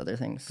helps me out with other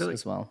things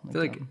as well. I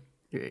feel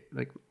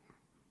like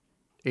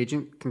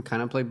agent can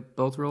kind of play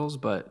both roles,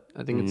 but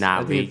I think it's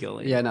Not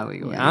legally. Not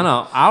legally. I don't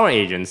know. Our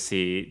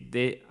agency,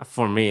 they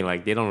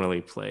don't really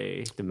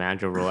play the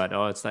manager role at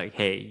all. It's like,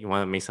 hey, you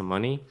want to make some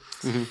money?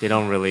 They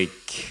don't really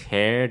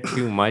care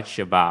too much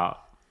about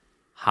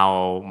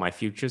how my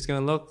future is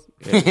gonna look.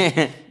 We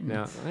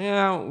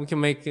can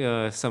make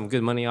some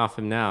good money off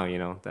him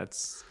now.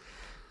 That's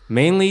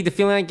mainly the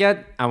feeling I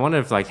get. I wonder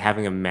if like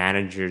having a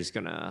manager is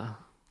gonna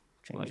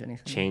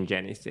change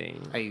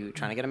anything. Are you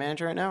trying to get a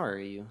manager right now, or are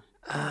you?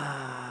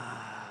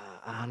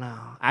 I don't know.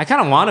 I kind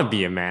of want to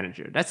be a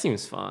manager. That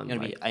seems fun. You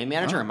want to be a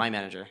manager or my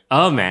manager?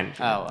 A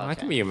manager. Oh, okay. I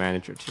can be a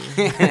manager too.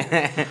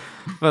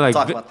 But like,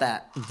 Talk about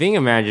that. Being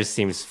a manager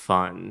seems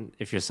fun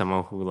if you're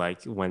someone who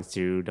like went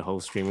through the whole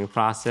streaming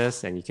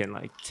process and you can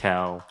like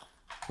tell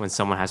when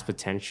someone has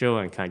potential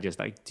and kind of just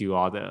like do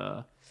all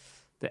the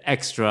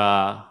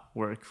extra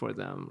work for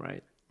them,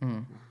 right?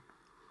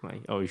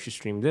 Like, oh, you should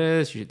stream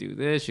this, you should do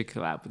this, you should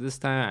collab with this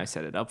time. I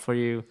set it up for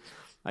you.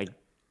 Like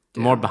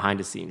more behind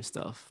the scenes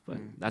stuff, but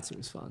that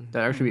seems fun.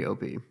 That'd actually be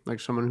OP. Like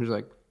someone who's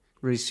like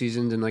really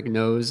seasoned and like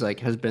knows, like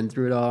has been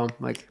through it all.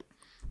 Like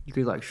you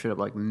could like straight up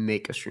like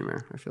make a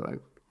streamer. I feel like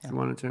if you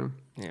wanted to.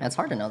 Yeah, it's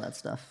hard to know that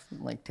stuff.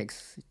 Like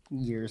takes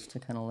years to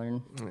kind of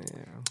learn.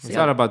 Yeah, I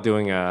thought about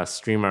doing a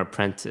streamer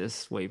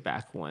apprentice way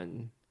back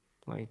when.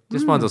 Like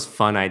just one of those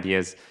fun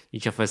ideas.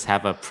 Each of us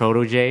have a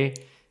protege,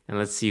 and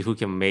let's see who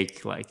can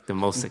make like the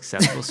most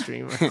successful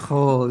streamer.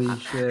 Holy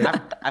shit!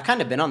 I've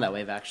kind of been on that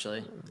wave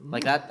actually.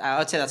 Like that, I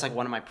would say that's like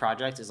one of my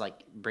projects is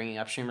like bringing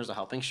up streamers or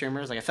helping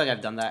streamers. Like I feel like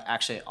I've done that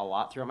actually a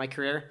lot throughout my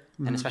career,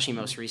 and especially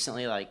most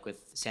recently like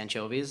with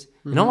Sanchovies.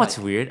 You know what's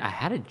weird? I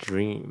had a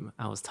dream.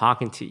 I was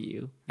talking to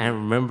you, and I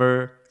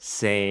remember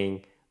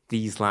saying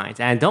these lines,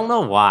 and I don't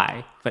know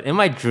why, but in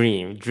my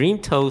dream, Dream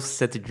Toast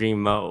said to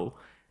Dream Mo,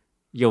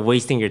 "You're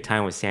wasting your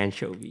time with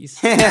Sanchovies."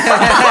 I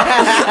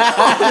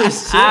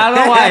don't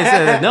know why I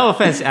said that. No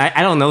offense.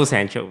 I don't know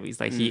Sanchovies.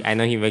 Like I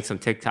know he makes some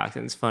TikToks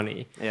and it's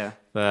funny. Yeah.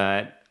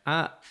 But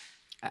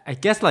I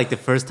guess like the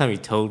first time you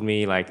told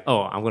me like,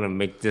 oh, I'm gonna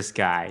make this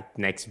guy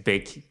next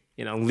big,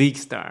 league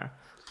star.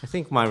 I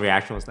think my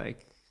reaction was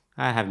like,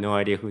 I have no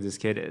idea who this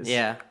kid is.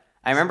 Yeah.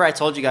 I remember I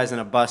told you guys in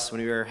a bus when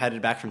we were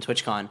headed back from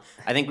TwitchCon.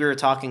 I think we were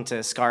talking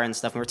to Scar and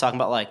stuff, and we were talking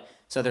about like,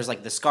 so there's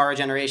like the Scar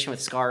generation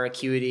with Scar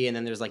Acuity, and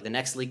then there's like the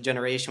next league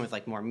generation with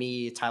like more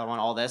me, Tyler One,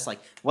 all this. Like,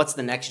 what's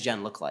the next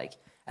gen look like?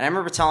 And I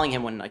remember telling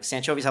him when like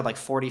Sanchovies had like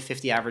 40,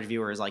 50 average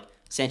viewers, like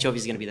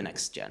Sanchovies is going to be the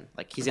next gen.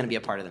 Like he's going to be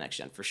a part of the next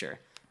gen for sure.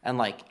 And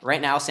like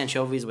right now,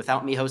 Sanchovies,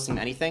 without me hosting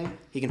anything,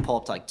 he can pull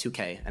up to like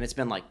 2K. And it's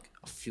been like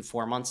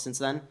 4 months since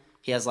then.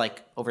 He has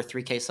like over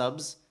 3K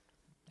subs,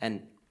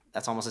 and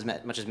that's almost as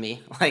much as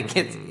me. Like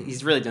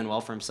he's really doing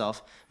well for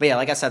himself. But yeah,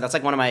 like I said, that's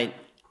like one of my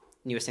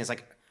newest things.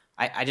 Like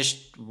I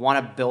just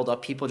want to build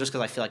up people just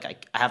because I feel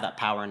like I have that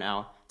power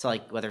now to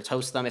like whether it's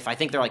host them. If I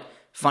think they're like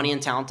funny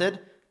and talented,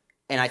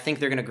 and I think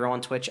they're going to grow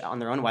on Twitch on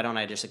their own, why don't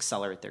I just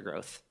accelerate their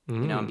growth,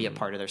 and be a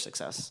part of their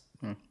success?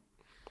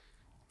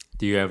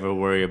 Do you ever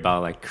worry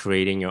about like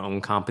creating your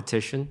own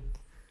competition?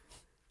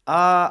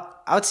 I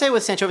would say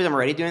with Sanchovies, I'm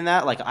already doing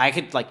that. Like I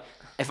could like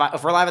if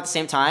we're live at the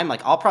same time,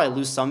 like I'll probably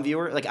lose some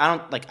viewer. Like I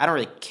don't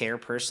really care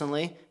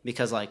personally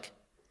because like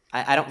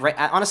I don't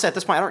honestly at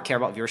this point I don't care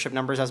about viewership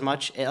numbers as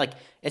much. I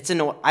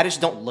just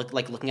don't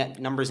looking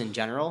at numbers in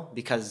general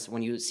because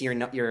when you see your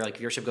like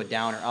viewership go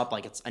down or up,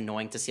 like it's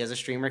annoying to see as a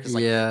streamer because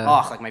like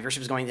like my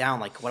viewership is going down,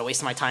 like what a waste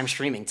of my time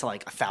streaming to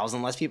like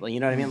 1,000 less people. You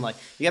know what I mean? Like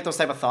you get those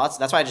type of thoughts.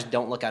 That's why I just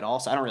don't look at all.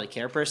 So I don't really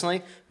care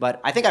personally. But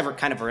I think I've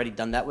kind of already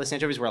done that with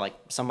Sanchovies where like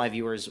some of my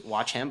viewers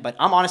watch him. But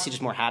I'm honestly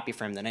just more happy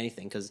for him than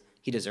anything because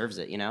he deserves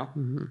it. You know?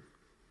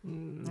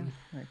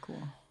 Very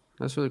cool.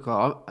 That's really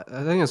cool.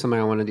 I think that's something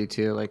I want to do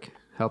too. Like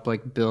help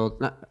like build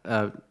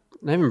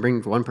not even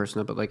bring one person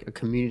up, but like a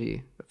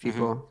community of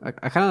people.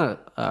 I kind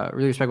of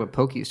really respect what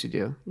Poke used to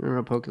do.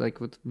 Remember Poke like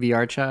with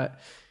VR chat?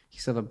 He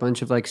used to have a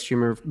bunch of like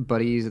streamer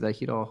buddies that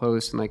he'd all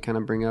host and like kind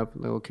of bring up a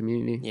little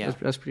community. Yeah,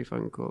 that's pretty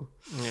fucking cool.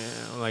 Yeah,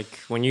 like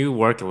when you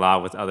work a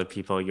lot with other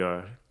people,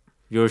 your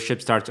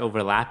viewership starts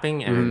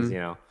overlapping, and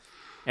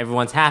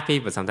everyone's happy,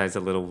 but sometimes it's a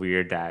little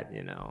weird that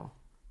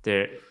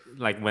they're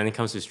like when it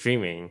comes to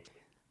streaming.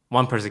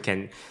 One person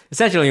can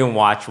essentially even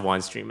watch one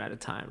stream at a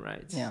time,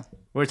 right? Yeah.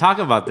 We were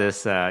talking about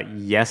this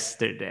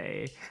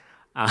yesterday.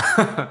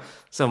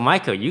 So,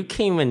 Michael, you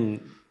came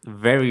in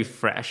very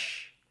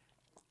fresh,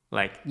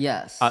 like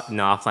yes,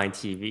 offline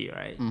TV,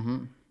 right?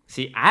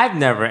 See, I've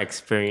never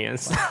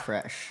experienced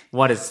Fresh.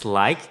 what it's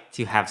like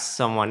to have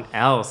someone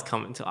else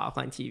come into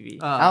offline TV.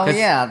 Oh 'Cause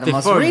yeah, the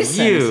most before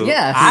recent. you,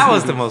 Yes. I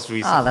was the most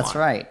recent. Ah, that's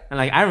one. right. And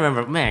like I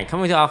remember, man,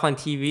 coming to offline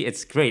TV,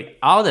 it's great.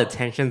 All the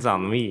attention's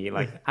on me.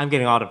 Like I'm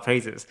getting all the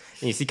praises.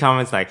 And you see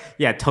comments like,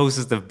 "Yeah, Toast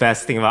is the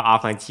best thing about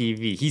offline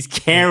TV. He's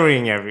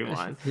carrying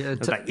everyone." Yeah,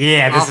 It's like,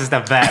 "Yeah, this is the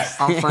best."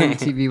 Offline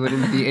TV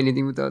wouldn't be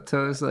anything without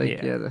Toast. Like,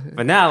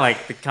 But now,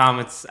 like the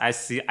comments I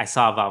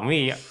saw about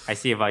me, I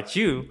see about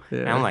you,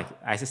 and I'm like,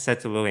 I just said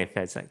to Lily and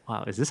Fed, it's like,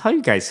 wow, is this how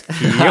you guys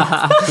feel?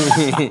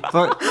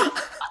 But,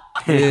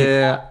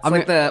 yeah,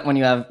 It's like when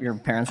you have your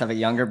parents have a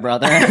younger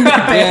brother and they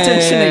pay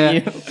attention to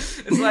you.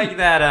 It's like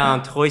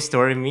that Toy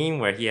Story meme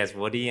where he has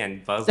Woody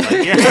and Buzz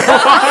Lightyear.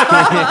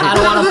 I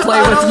don't want to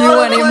play with you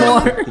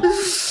anymore.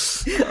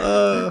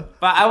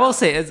 But I will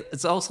say,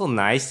 it's also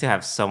nice to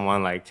have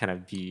someone like kind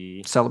of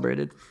be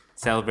celebrated.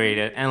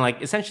 celebrated and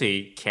like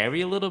essentially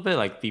carry a little bit,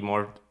 like be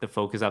more the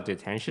focus of the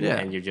attention,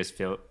 and you just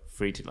feel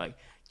free to like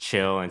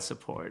chill and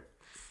support.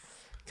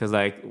 Because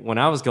like when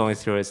I was going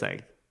through it, it's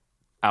like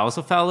I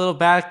also felt a little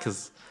bad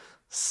because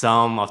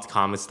some of the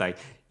comments like,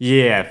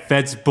 yeah,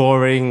 Fed's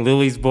boring,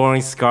 Lily's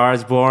boring,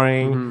 Scar's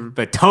boring,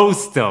 but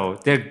Toast though,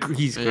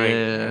 he's great.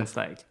 Yeah. And it's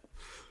like,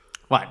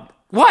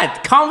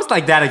 what? Comments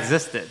like that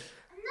existed.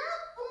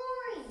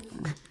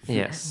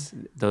 Yes,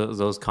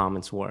 those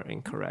comments were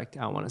incorrect.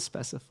 I want to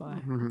specify,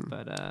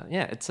 but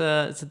yeah, it's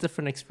a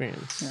different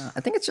experience. Yeah,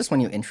 I think it's just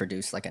when you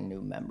introduce like a new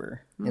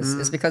member.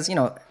 It's because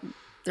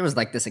there was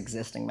like this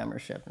existing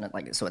membership, and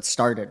it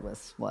started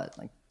with what,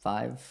 like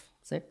 5,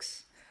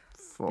 6,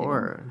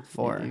 4.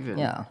 even.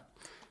 Yeah.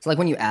 So like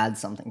when you add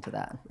something to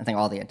that, I think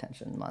all the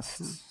attention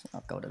must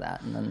go to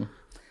that and then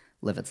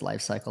live its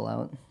life cycle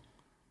out.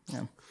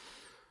 Yeah.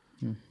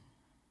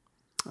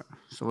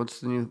 So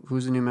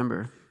who's the new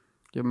member?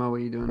 Mo, what are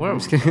you doing? Where- I'm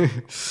just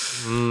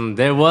kidding.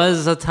 There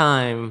was a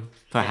time,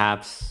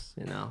 perhaps,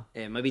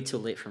 It might be too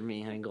late for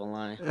me. I ain't gonna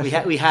lie.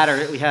 We had her.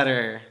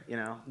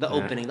 The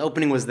opening. The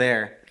opening was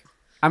there.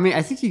 I mean,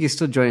 I think you can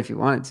still join if you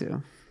wanted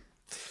to.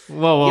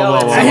 Whoa. I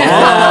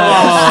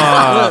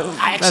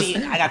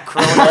got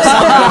corona or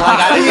something. Like,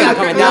 I think I'm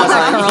coming down.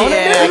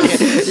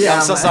 So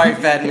I'm so sorry,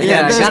 Fed. Man.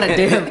 Yeah, got it,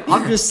 dude.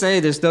 I'm just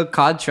saying, there's no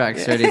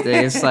contracts or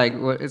anything. It's like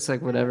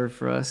whatever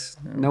for us.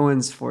 No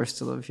one's forced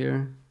to live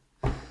here.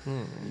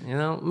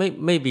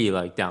 Maybe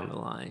like down the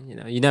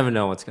line, you never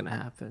know what's gonna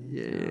happen.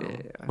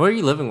 Yeah. Where are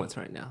you living with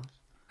right now?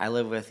 I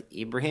live with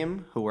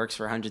Ibrahim, who works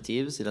for 100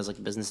 Thieves. He does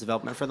like business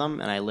development for them.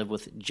 And I live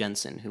with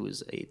Jensen, who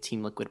is a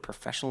Team Liquid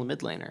professional mid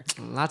laner.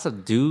 Lots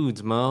of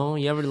dudes, Mo.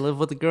 You ever live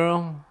with a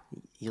girl?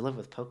 You live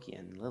with Pokey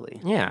and Lily.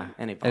 Yeah.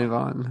 And And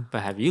Vaughn.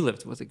 But have you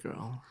lived with a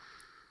girl?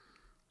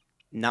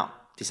 No,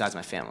 besides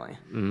my family.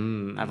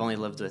 I've only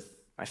lived with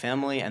my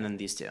family and then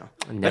these two.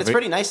 But Never- it's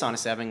pretty nice,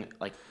 honestly, having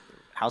like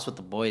house with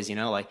the boys.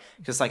 Like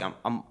because like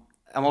I'm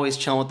always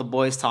chilling with the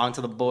boys, talking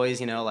to the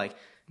boys. Like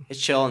it's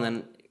chill, and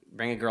then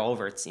bring a girl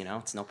over. It's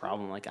it's no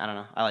problem. Like I don't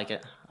know, I like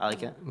it.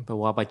 But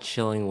what about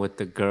chilling with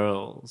the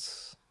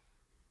girls?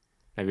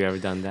 Have you ever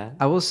done that?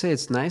 I will say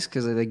it's nice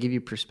because they give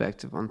you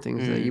perspective on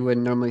things that you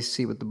wouldn't normally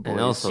see with the boys. And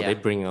also, Yeah. they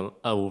bring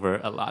over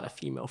a lot of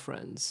female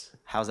friends.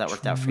 How's that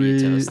worked out for you,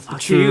 Toast?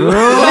 Fuck you.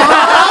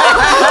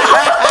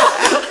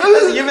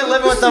 You've been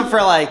living with them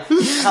for like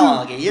how long?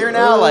 Like a year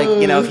now. Like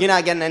if you're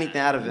not getting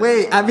anything out of it.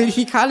 Wait, I mean,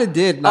 he kind of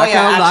did. Oh,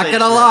 yeah, not actually,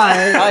 gonna true.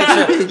 lie.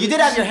 Oh, true. You did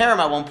have your harem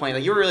at one point.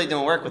 Like you were really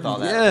doing work with all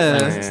that. Yeah.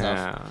 friends and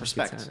Yeah, stuff.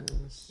 Respect. good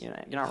times. You're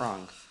not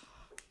wrong.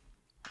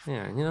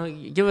 Yeah,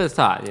 give it a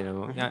thought.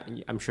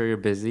 I'm sure you're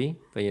busy,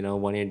 but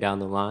 1 year down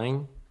the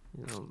line,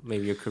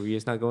 maybe your career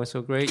is not going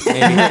so great. Maybe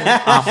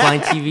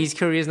offline TV's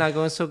career is not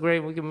going so great.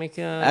 We can make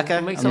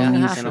Okay.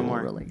 something Yeah, happen.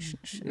 more.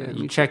 relationship. Yeah,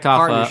 You check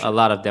off partnership. a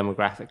lot of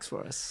demographics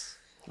for us.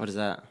 What is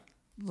that?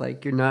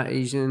 Like you're not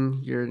Asian.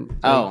 You're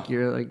Oh.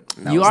 you're like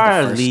That You was the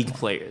are first league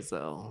players,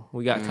 though.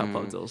 We got a couple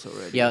of those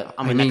already. Yeah,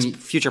 I'm a next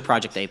future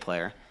Project A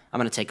player. I'm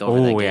gonna take over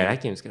that Oh game. yeah,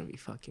 that game's gonna be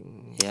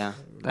fucking. Yeah,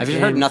 I've just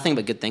heard nothing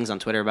but good things on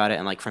Twitter about it,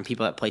 and like from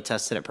people that play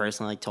tested it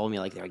personally, like told me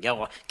like they're like, "Yo,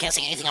 well, can't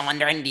say anything. I'm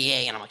under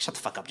NDA," and I'm like, "Shut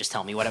the fuck up. Just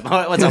tell me what's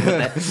up with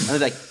it." And they're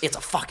like, "It's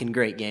a fucking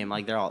great game."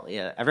 Like they're all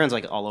everyone's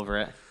like all over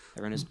it.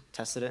 Everyone who's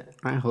tested it.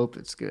 I hope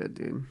it's good,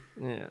 dude.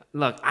 Yeah.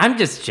 Look, I'm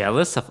just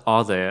jealous of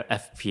all the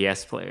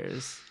FPS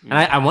players, and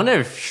I wonder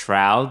if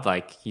Shroud,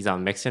 like he's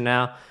on Mixer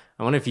now.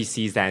 I wonder if he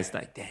sees that and it's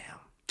like, damn,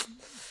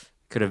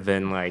 could have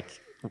been like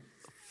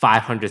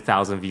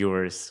 500,000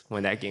 viewers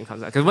when that game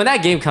comes out. Because when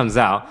that game comes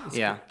out,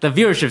 Yeah. the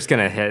viewership's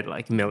gonna hit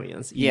like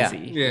millions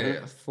easy. Yeah.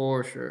 Yeah,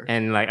 for sure.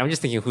 And like I'm just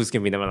thinking who's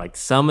gonna be there. Like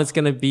Summit's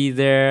gonna be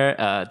there.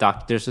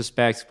 Dr.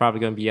 Disrespect's probably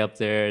gonna be up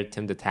there.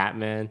 Tim the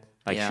Tatman,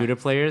 like Yeah. shooter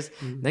players.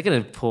 They're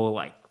gonna pull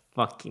like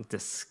fucking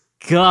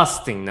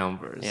disgusting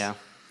numbers. Yeah.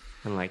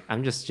 And like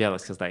I'm just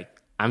jealous because like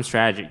I'm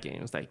strategy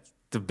games. Like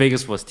the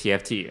biggest was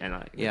TFT, and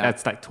like Yeah.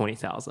 that's like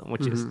 20,000,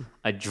 which is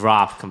a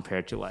drop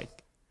compared to like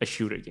a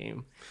shooter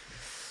game.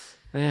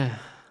 Yeah.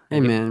 Hey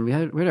man, we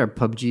had our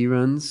PUBG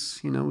runs.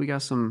 We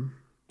got some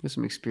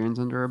experience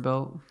under our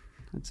belt.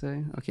 I'd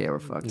say. Okay, we're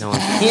fucked. No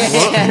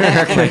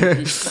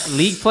one's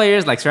league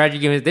players, like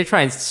strategy gamers, they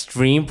try and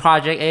stream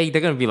Project A,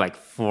 they're gonna be like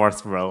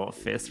fourth row or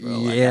fifth row.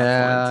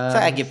 Yeah. So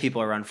I give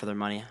people a run for their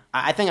money.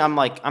 I think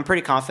I'm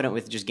pretty confident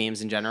with just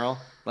games in general.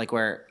 Like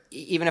where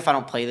even if I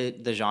don't play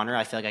the genre,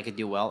 I feel like I could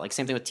do well. Like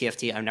same thing with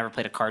TFT. I've never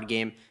played a card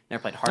game, never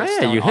played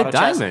Hearthstone. you hit Auto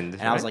Chess, Diamond,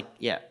 and I was right? like,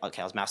 yeah,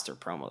 okay, I was Master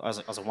Promo. I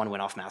was a 1 win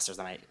off Masters,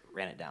 then I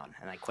ran it down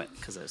and I quit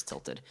because I was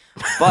tilted.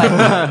 But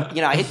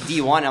I hit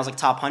D1. And I was like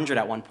top 100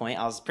 at one point.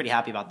 I was pretty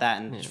happy about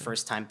that. And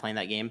first time playing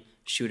that game,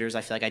 shooters,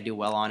 I feel like I do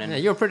well on. And Yeah,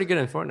 you were pretty good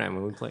in Fortnite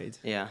when we played.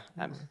 yeah,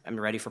 I'm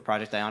ready for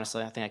Project A.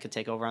 Honestly, I think I could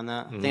take over on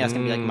that. I think that's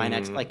gonna be like my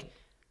next like.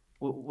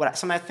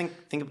 Something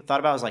I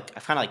thought about was like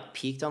I've kind of like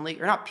peaked on League,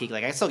 or not peaked.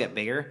 Like I still get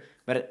bigger,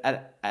 but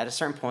at a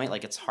certain point,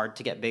 like it's hard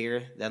to get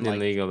bigger than In like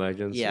League of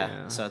Legends.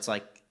 yeah. So it's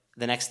like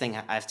the next thing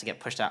I have to get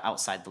pushed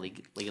outside the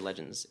League of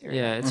Legends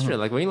area. Yeah, it's true.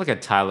 Like when you look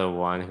at Tyler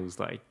One, who's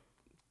like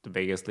the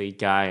biggest league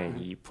guy and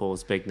he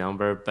pulls big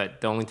number,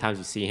 but the only times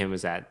you see him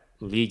is at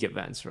league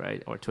events,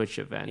 right? Or Twitch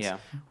events. Yeah.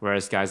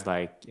 Whereas guys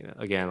like,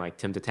 again, like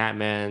Tim the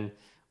Tatman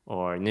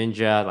or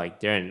Ninja, like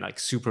they're in like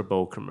Super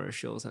Bowl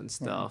commercials and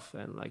stuff.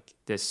 And like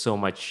there's so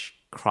much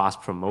cross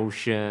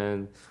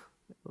promotion.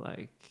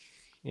 Like,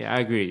 yeah, I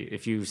agree.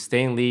 If you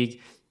stay in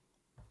league,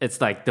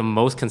 it's like the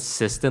most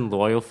consistent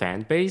loyal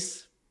fan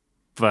base,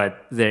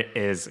 but there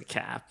is a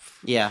cap.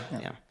 Yeah.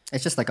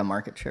 It's just like a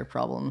market share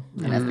problem,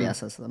 and FPS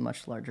has a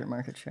much larger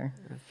market share.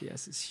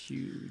 FPS is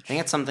huge. I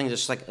think it's something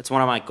just like it's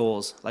one of my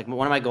goals. Like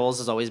one of my goals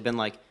has always been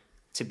like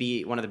to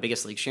be one of the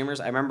biggest league streamers.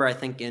 I remember I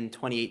think in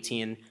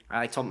 2018,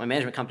 I told my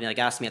management company, like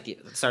asked me at the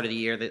start of the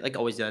year, they like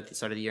always do at the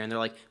start of the year, and they're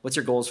like, "What's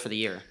your goals for the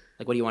year?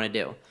 Like, what do you want to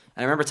do?" And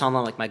I remember telling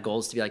them like my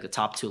goals to be like the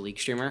top 2 league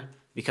streamer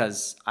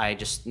because I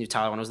just knew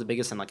Tyler One was the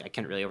biggest and like I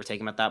couldn't really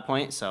overtake him at that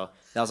point. So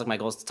that was like my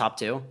goals to top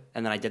 2,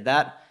 and then I did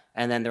that,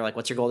 and then they're like,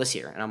 "What's your goal this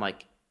year?" And I'm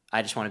like,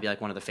 I just want to be like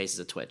one of the faces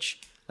of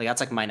Twitch. Like that's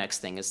like my next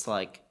thing is to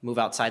like move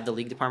outside the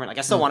league department. Like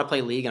I still want to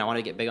play league and I want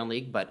to get big on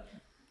league, but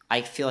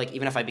I feel like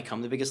even if I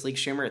become the biggest league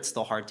streamer, it's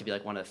still hard to be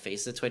like one of the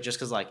faces of Twitch just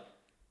because like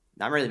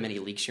not really many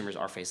league streamers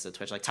are faces of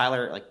Twitch. Like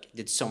Tyler like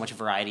did so much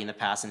variety in the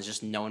past and is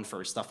just known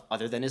for stuff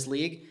other than his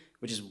league,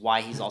 which is why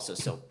he's also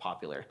so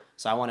popular.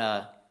 So I want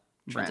to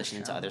transition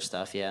into other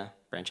stuff. Yeah,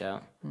 branch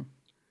out.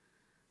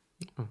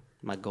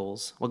 My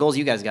goals. What goals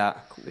you guys got?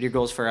 What are your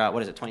goals for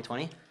what is it?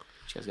 2020? What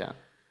you guys got?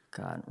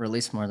 God,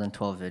 release more than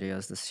 12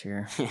 videos this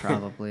year,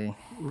 probably.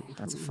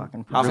 That's a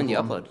fucking How often do you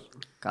problem. upload?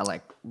 Got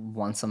like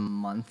once a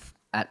month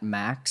at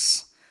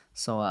max.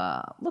 So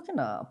looking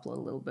to upload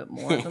a little bit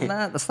more than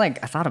that. That's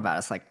like, I thought about it.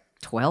 It's like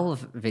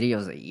 12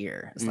 videos a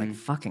year. It's like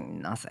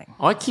fucking nothing.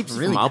 What keeps you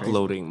Really from crazy.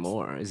 uploading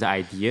more? Is it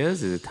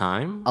ideas? Is it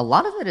time? A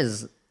lot of it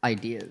is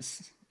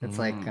ideas. It's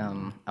like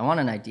I want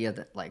an idea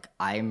that like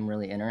I'm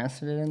really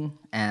interested in,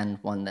 and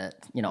one that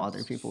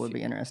other people would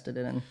be interested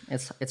in.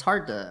 It's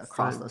hard to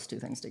cross those two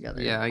things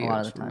together. Yeah, I a get lot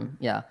what of the you time.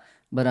 Yeah,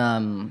 but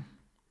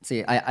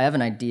see, I have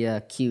an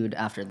idea queued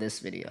after this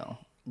video,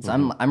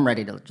 so I'm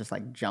ready to just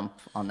like jump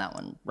on that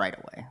one right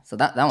away. So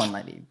that one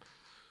might be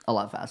a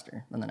lot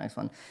faster than the next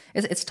one.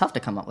 It's tough to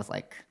come up with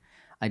like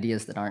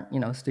ideas that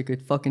aren't stick a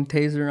fucking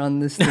taser on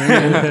this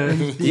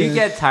thing. Do you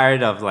get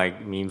tired of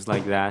like memes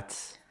like that?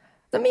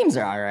 The memes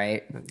are all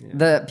right.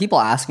 The people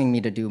asking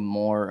me to do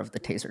more of the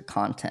taser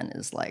content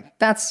is like,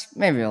 that's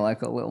maybe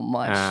like a little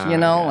much,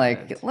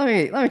 like let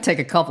me take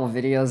a couple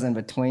videos in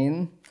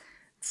between.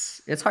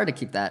 It's hard to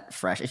keep that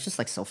fresh. It's just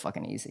like so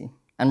fucking easy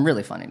and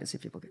really funny to see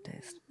people get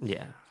tased.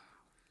 Yeah.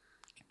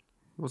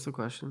 What's the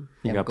question?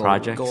 You got goals.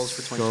 projects? Goals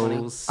for 2020?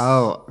 Goals?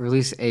 Oh,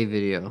 release a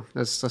video.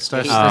 Let's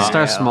start. Oh, Let's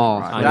start yeah. small.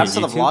 On What happens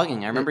to the YouTube?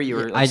 vlogging? I remember you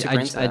were like, super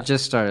into I that.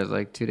 just started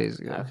like 2 days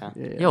ago.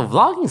 Okay. Yo,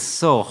 vlogging's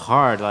so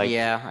hard. Like,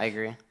 Yeah, I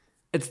agree.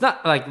 it's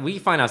not like we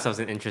find ourselves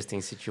in an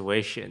interesting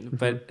situation,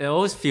 but it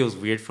always feels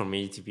weird for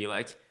me to be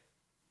like,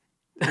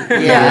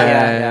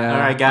 Yeah. all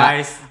right,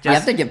 guys, just You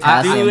have to get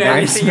past the do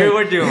everything you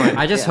were doing.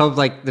 I just hope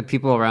like the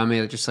people around me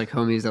are just like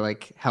homies that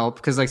like help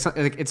because like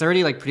it's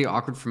already like pretty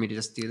awkward for me to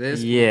just do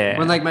this. Yeah.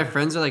 When like my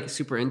friends are like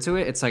super into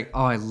it, it's like,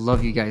 oh, I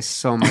love you guys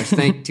so much.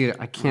 Dude,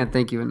 I can't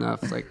thank you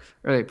enough. It's like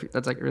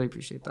really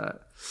appreciate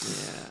that.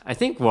 I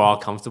think we're all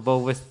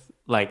comfortable with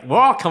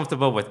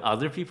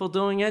other people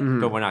doing it,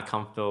 but we're not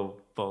comfortable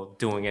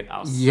doing it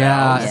ourselves.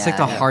 Yeah, it's like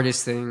the Yeah.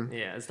 hardest thing.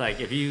 Yeah, it's like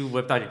if you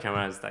whipped out your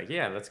camera, it's like,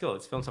 yeah, let's go,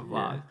 let's film some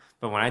vlog.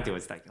 But when I do,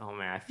 it's like, oh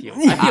man, I feel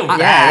bad.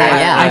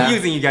 yeah. I'm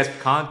using you guys for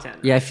content.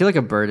 Yeah, I feel like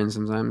a burden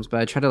sometimes,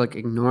 but I try to like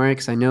ignore it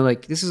because I know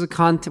like this is a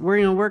content.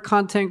 We're a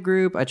content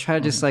group. I try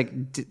to just like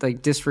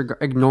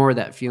ignore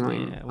that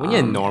feeling. Yeah, we need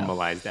to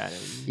normalize that.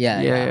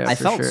 Yeah, I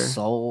for felt sure.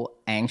 so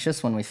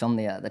anxious when we filmed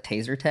the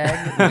taser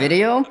tag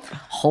video.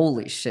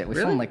 Holy shit, we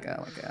filmed like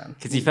a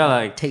Because you felt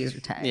like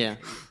taser tag.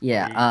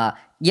 Yeah.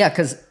 Yeah,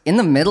 because in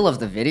the middle of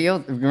the video,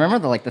 remember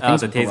the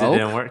things the taser broke?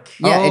 didn't work.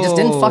 Yeah, it just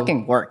didn't Oh.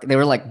 fucking work. They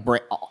were like,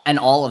 and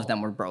all of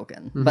them were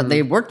broken. But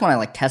they worked when I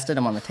like tested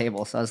them on the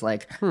table. So I was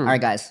like, all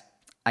right, guys,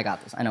 I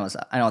got this. I know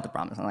what the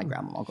problem is. I'm like,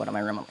 grab them. I'll go to my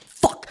room. I'm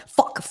like,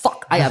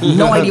 fuck. I have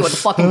no idea what the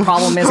fucking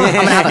problem is. I'm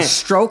gonna have a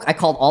stroke. I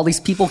called all these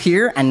people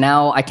here, and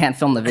now I can't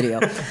film the video.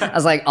 I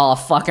was like, oh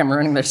fuck, I'm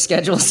ruining their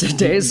schedules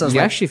today. So You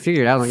actually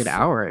figured it out in like an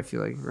hour, I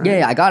feel like, right?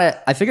 yeah, I got it.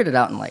 I figured it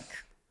out in like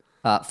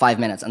 5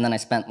 minutes, and then I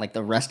spent like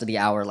the rest of the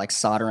hour like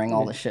soldering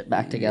all the shit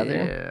back together.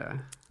 Yeah.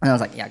 And I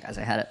was like, yeah, guys,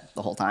 I had it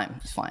the whole time.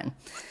 It's fine.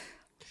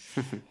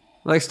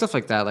 Like stuff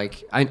like that.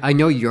 Like I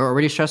know you're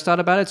already stressed out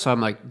about it, so I'm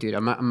like, dude,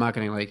 I'm not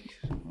gonna like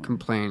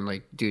complain.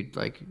 Like, dude,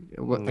 like,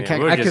 what?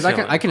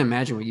 I can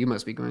imagine what you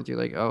must be going through.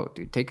 Like, oh,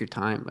 dude, take your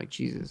time. Like,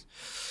 Jesus.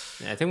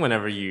 Yeah, I think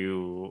whenever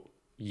you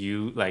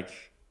like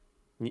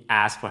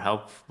ask for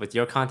help with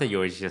your content, you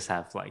always just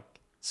have like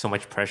so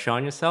much pressure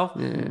on yourself.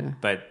 Yeah.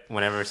 But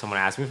whenever someone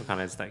asks me for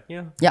content, it's like,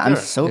 yeah, I'm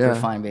sure. super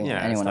fine being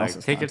Yeah, anyone it's else's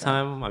like, take your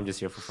content. time. I'm just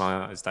here for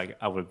fun. It's like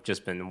I would have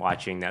just been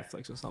watching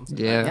Netflix or something.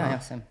 Yeah.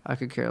 Same. I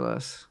could care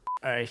less.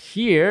 All right,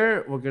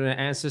 here we're gonna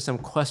answer some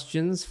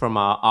questions from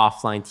our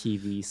offline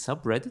TV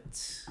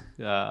subreddit.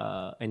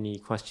 Any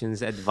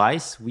questions,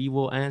 advice, we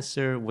will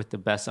answer with the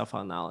best of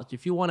our knowledge.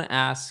 If you want to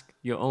ask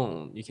your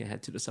own, you can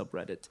head to the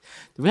subreddit.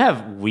 Do we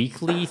have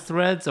weekly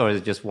threads, or is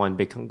it just one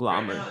big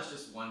conglomerate? Right now it's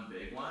just one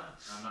big one.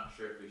 I'm not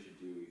sure if we should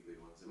do weekly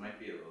ones. It might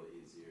be a little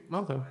easier. Just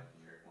Okay. to find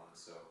generic ones.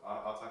 So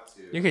I'll talk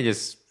to. You can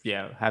just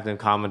have them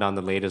comment on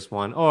the latest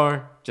one,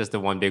 or just the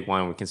one big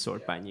one. We can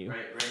sort by new. Right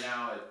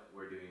now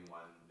we're doing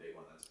one big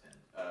one that's pinned.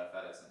 If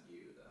that isn't you,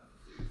 then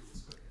do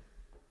this quicker.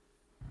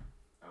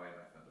 That way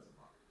my phone doesn't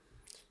lock.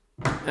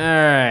 All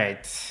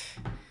right.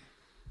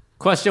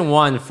 Question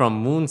 1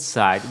 from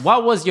Moonside.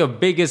 What was your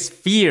biggest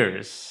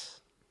fears,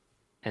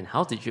 and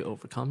how did you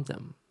overcome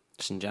them?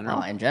 Just in general.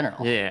 Oh, in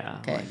general. Yeah.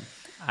 Okay.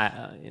 Like,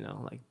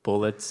 like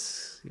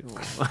bullets.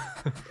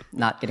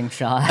 Not getting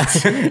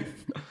shot. All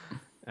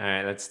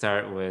right, let's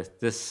start with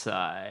this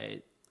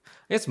side.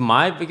 I guess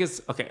my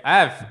biggest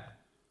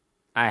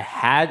I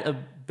had a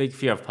big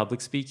fear of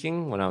public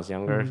speaking when I was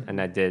younger, and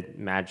I did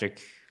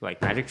magic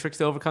tricks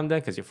to overcome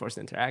that because you're forced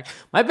to interact.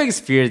 My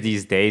biggest fear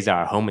these days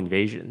are home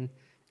invasion.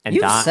 And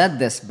You've said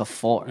this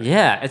before.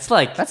 yeah, it's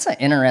like That's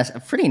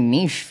a pretty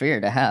niche fear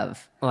to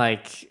have.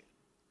 like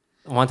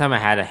one time I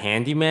had a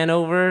handyman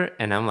over,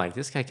 and I'm like,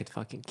 this guy could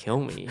fucking kill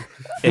me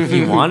if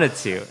he wanted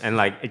to, and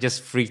like it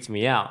just freaked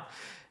me out.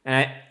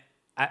 And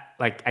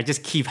I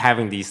just keep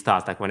having these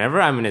thoughts. Like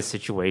whenever I'm in a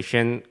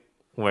situation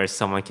where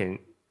someone can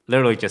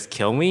literally just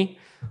kill me,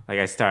 like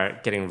I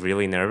start getting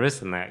really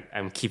nervous, and like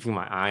I'm keeping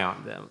my eye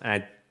on them.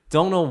 And I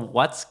don't know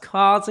what's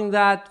causing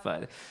that,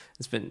 but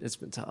it's been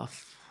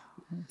tough.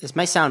 This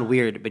might sound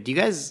weird, but do you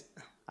guys?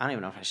 I don't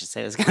even know if I should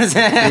say this. Because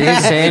You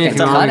can say anything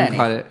Don't wrong, cut you any. can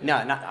cut it. no,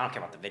 I don't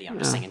care about the video. I'm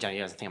just saying in general.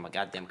 You guys think I'm a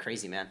goddamn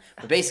crazy man.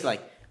 But basically,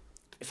 like,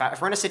 if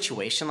we're in a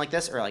situation like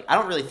this, or like, I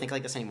don't really think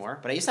like this anymore.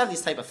 But I used to have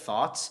these type of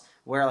thoughts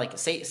where, like,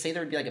 say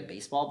there would be like a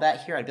baseball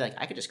bat here. I'd be like,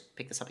 I could just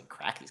pick this up and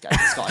crack these guys in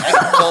the skull. Like, I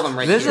could kill them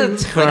right There's here. a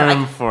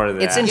term for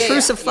that. It's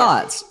intrusive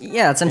thoughts.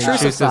 Yeah, it's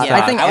intrusive thoughts. thoughts.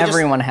 I think I would just-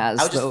 everyone has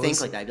I would just those. think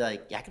like that. I'd be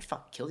like, yeah, I could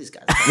fucking kill these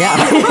guys. Yeah.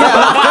 I'm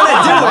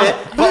gonna do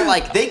it, but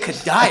like they could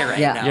die right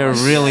Yeah. now. You're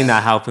really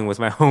not helping with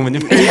my home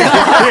invasion.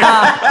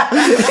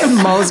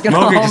 Mo's gonna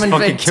Mo could home just and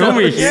fucking kill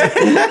me here.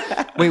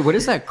 Wait, what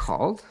is that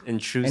called?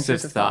 Intrusive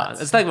Intrusive thoughts.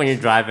 thoughts. It's like when you're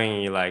driving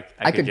and you're like,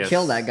 I could just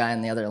kill that guy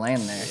in the other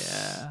lane there.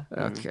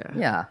 Yeah. Okay.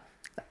 Yeah.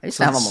 I used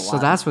to have him a lot. So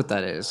that's what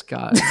that is.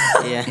 God.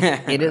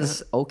 Yeah. It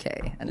is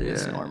okay and it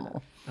is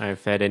normal. All right,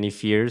 Fed, any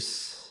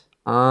fears?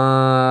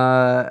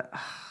 No.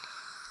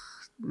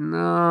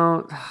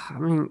 I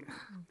mean,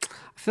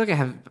 I feel like I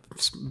have a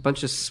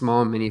bunch of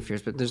small mini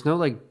fears, but there's no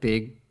like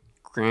big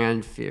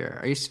grand fear.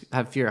 I used to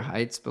have fear of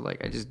heights, but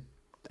like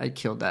I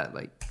killed that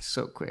like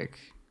so quick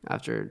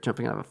after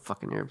jumping out of a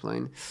fucking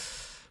airplane.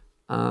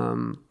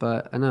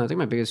 But I know I think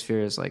my biggest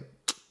fear is like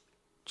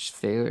just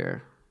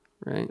failure,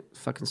 right?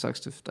 Fucking sucks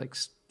to like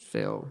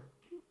fail.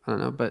 I don't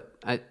know, but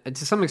I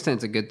to some extent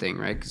it's a good thing,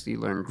 right? Because you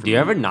learn. From Do you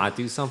ever not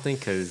do something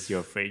because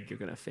you're afraid you're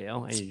gonna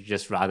fail, and you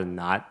just rather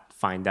not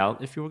find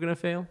out if you were gonna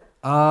fail?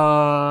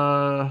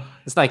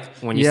 It's like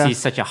when you Yeah. see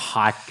such a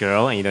hot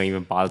girl and you don't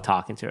even bother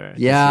talking to her.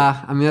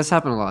 Yeah, I mean that's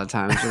happened a lot of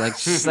times. You're like,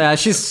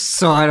 she's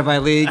so out of my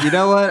league. You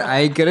know what?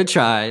 I ain't gonna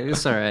try.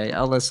 It's all right.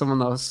 I'll let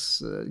someone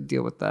else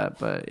deal with that.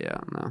 But yeah,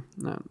 no,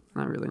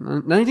 not really.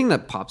 Not anything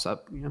that pops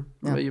up. You know,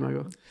 what about you,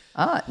 Michael?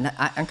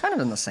 I'm kind of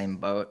in the same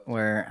boat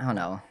where, I don't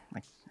know,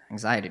 like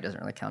anxiety doesn't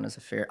really count as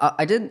a fear.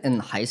 I did in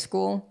high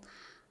school.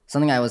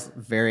 Something I was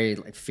very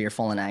like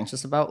fearful and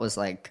anxious about was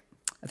like,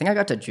 I think I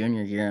got to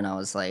junior year and I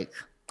was like,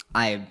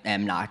 I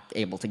am not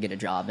able to get a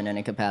job in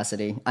any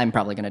capacity. I'm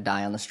probably going to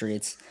die on the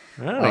streets.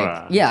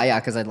 Like, yeah,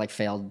 because I'd like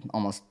failed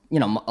almost,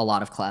 a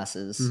lot of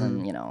classes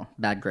and,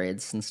 bad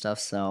grades and stuff.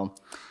 So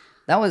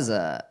that was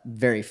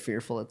very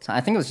fearful at the time.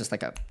 I think it was just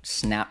like a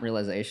snap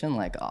realization,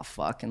 like, oh,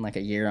 fuck, in like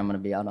a year I'm going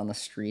to be out on the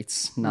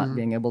streets not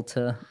being able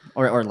to,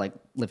 or like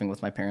living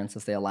with my parents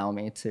if they allow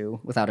me to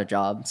without a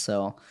job.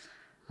 So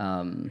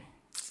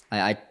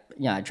I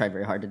tried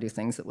very hard to do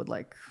things that would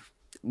like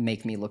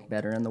make me look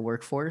better in the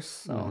workforce.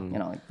 So,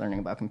 like learning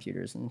about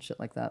computers and shit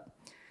like that.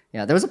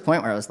 Yeah, there was a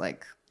point where I was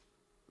like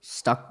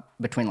stuck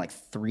between like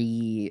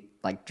 3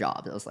 like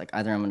jobs. I was like,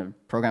 either I'm gonna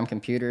program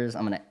computers,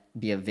 I'm gonna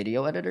be a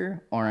video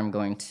editor, or I'm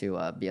going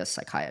to be a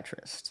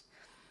psychiatrist.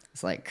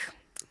 It's like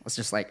I was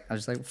just like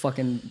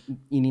fucking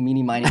eeny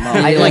meeny miny mo.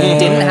 I like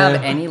didn't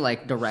have any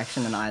like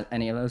direction in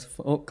any of those.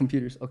 Oh,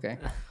 computers, okay,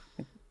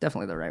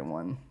 definitely the right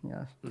one.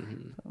 Yeah, so,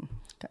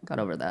 got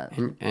over that.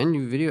 And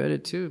you video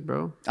edit too,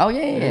 bro. Oh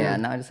yeah.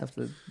 Now I just have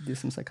to do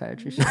some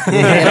psychiatry shit.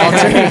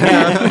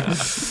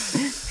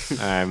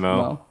 All right,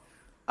 Mo.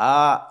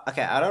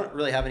 Okay, I don't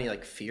really have any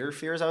like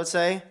fears. I would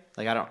say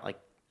like I'm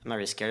not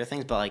really scared of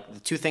things, but like the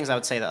 2 things I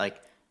would say that like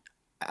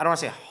I don't want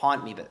to say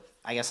haunt me, but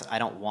I guess I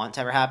don't want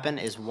to ever happen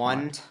is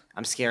one,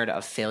 I'm scared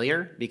of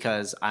failure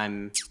because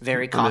I'm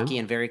very cocky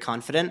and very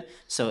confident,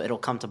 so it'll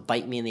come to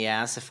bite me in the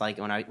ass if like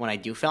when I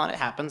do fail, and it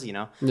happens, you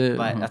know. Yeah.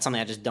 But that's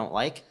something I just don't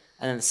like.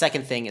 And then the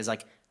second thing is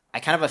like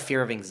I kind of have a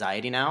fear of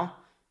anxiety now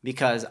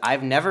because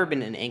I've never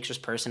been an anxious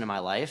person in my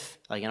life,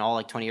 like in all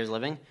like 20 years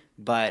living,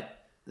 but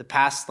the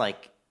past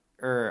like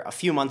or a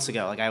few months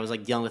ago, like I was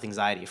like dealing with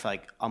anxiety for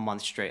like a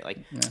month straight, like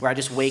where I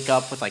just wake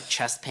up with like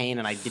chest pain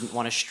and I didn't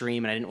want to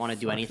stream and I didn't want to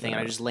do anything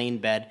and I just lay in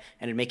bed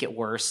and it'd make it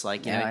worse.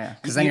 Like, you know,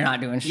 because then you're not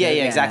doing shit.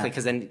 Yeah, exactly.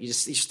 Because then you're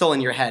still in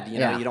your head, you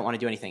know, you don't want to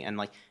do anything. And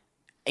like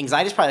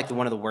anxiety is probably like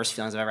one of the worst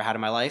feelings I've ever had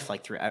in my life.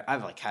 Like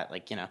I've like had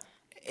like, you know,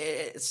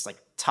 it's like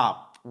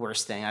top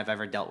worst thing I've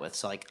ever dealt with.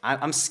 So like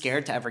I'm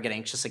scared to ever get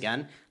anxious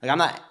again. Like I'm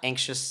not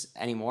anxious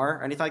anymore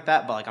or anything like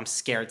that, but like I'm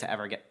scared to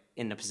ever get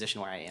in a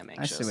position where I am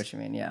anxious. I see what you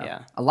mean.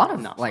 Yeah. A lot of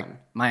Not like fun.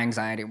 my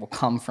anxiety will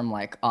come from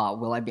like,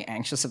 will I be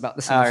anxious about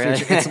this in the really?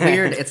 future? It's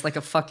weird. It's like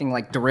a fucking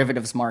like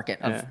derivatives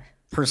market of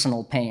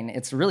personal pain.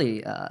 It's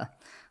really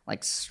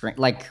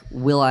like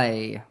will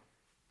I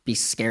be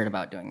scared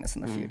about doing this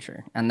in the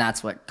future? And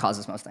that's what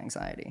causes most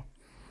anxiety.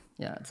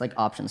 Yeah, it's like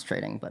options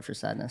trading, but for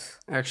sadness.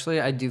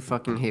 Actually, I do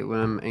fucking hate when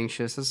I'm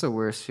anxious. That's the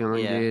worst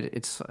feeling, dude.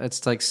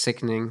 It's like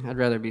sickening. I'd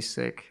rather be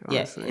sick,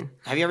 honestly. Yeah.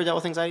 Have you ever dealt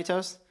with anxiety,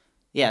 Toast?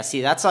 Yeah,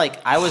 see, that's like,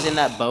 I was in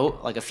that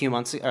boat like a few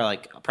months ago, or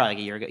like probably like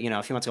a year ago, you know,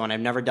 a few months ago, and I've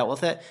never dealt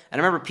with it. And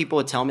I remember people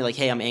would tell me like,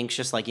 hey, I'm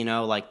anxious, like, you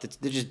know, like,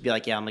 they'd just be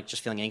like, yeah, I'm like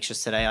just feeling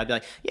anxious today. I'd be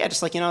like, yeah,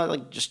 just like, you know,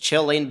 like just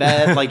chill, lay in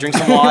bed, like drink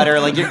some water,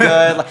 like you're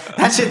good. Like,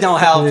 that shit don't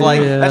help. Like,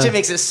 that shit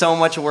makes it so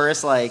much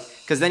worse. Like,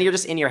 because then you're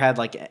just in your head,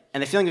 like,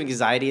 and the feeling of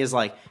anxiety is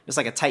like, just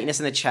like a tightness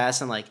in the chest,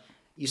 and like,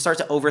 you start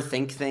to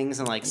overthink things,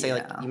 and like, say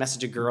like you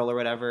message a girl or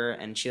whatever,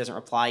 and she doesn't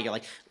reply, you're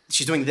like,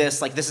 she's doing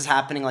this, like this is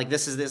happening, like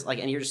this is this, like,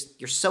 and you're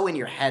so in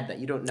your head that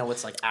you don't know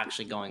what's like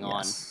actually going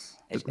on.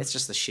 It's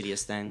just the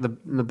shittiest thing.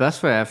 The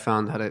best way I've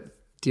found how to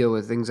deal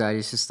with anxiety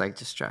is just like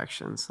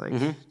distractions, like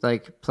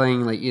like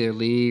playing like either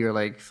League or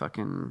like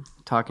fucking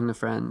talking to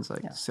friends.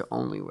 Like it's the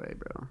only way,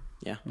 bro.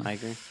 Yeah, I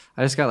agree.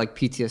 I just got like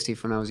PTSD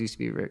from when I used to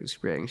be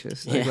super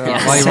anxious. Like,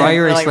 Yeah. while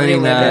you were Like, explaining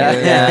really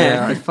that,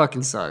 bad. it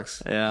fucking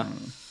sucks. Yeah.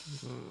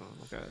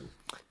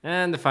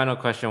 And the final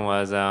question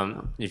was,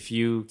 if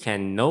you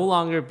can no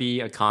longer be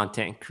a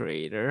content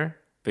creator,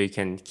 but you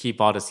can keep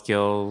all the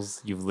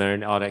skills you've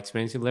learned, all the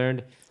experience you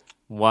learned,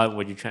 what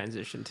would you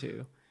transition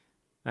to?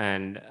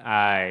 And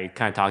I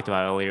kind of talked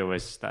about earlier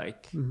was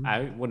like,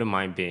 I wouldn't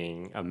mind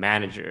being a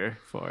manager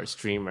for a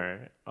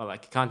streamer or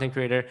like a content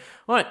creator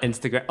or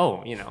Instagram.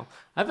 Oh, you know,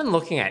 I've been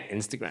looking at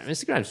Instagram.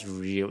 Instagram's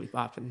really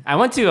popping. I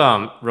went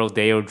to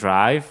Rodeo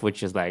Drive,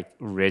 which is like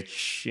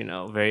rich, you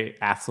know, very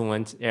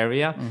affluent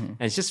area. And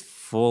it's just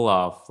full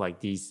of like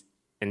these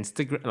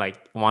Instagram,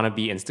 like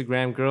wannabe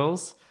Instagram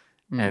girls.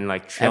 And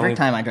like Every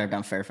time I drive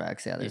down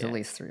Fairfax, there's at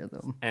least 3 of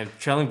them. And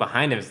trailing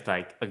behind him is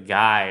like a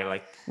guy,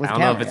 like With I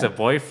don't know if camera, it's a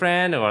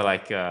boyfriend or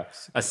like a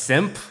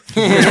simp,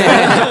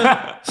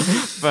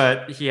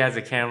 but he has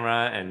a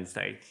camera and it's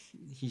like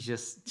he's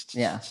just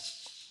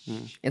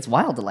It's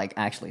wild to like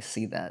actually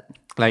see that.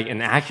 like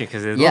in action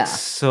because it looks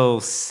so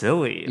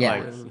silly.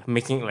 Like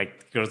making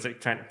like girls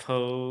like trying to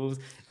pose,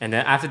 and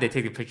then after they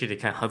take the picture, they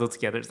kind of huddle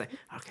together. It's like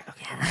okay,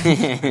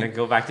 and then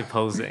go back to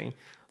posing.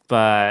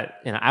 But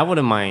you know, I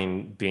wouldn't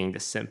mind being the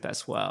simp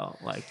as well,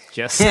 like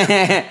just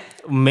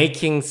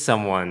making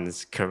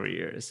someone's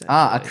career.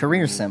 A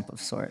career simp of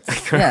sorts.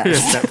 Career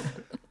simp.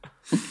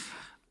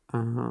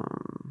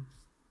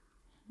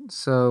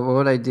 So what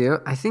would I do?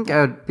 I think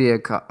I would be I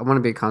want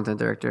to be a content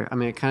director. I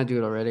mean, I kind of do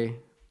it already,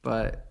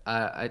 but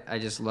I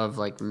just love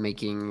like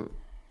making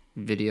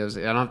videos.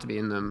 I don't have to be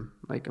in them.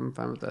 Like I'm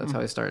fine with that. That's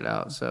how I started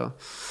out. So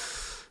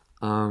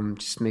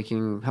just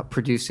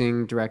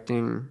producing,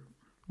 directing.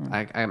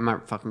 I'm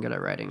not fucking good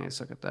at writing. I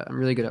suck at that. I'm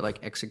really good at like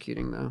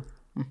executing though.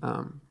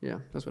 Yeah,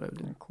 that's what I would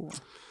do. Cool.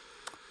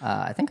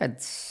 I think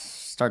I'd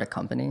start a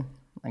company.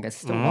 Like I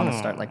still want to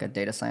start like a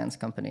data science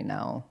company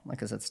now,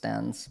 like as it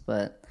stands,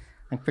 but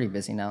I'm pretty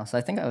busy now. So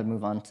I think I would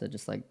move on to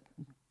just like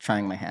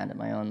trying my hand at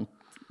my own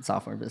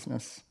software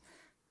business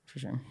for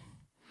sure.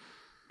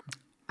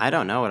 I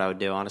don't know what I would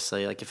do,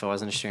 honestly, like if I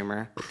wasn't a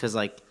streamer, because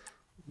like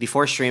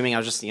before streaming, I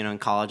was just, you know, in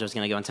college, I was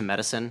going to go into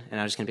medicine,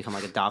 and I was just going to become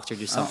like a doctor,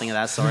 do something of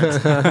that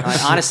sort.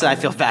 Like, honestly, I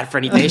feel bad for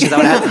any patients that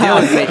would have to deal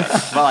with me.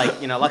 But like,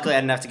 you know, luckily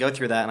I didn't have to go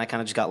through that, and I kind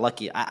of just got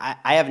lucky.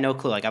 I have no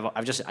clue. Like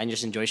I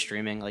just enjoy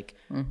streaming. Like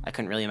I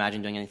couldn't really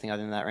imagine doing anything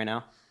other than that right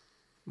now.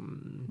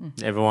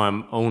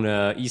 Everyone own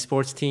a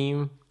esports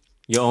team.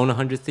 You own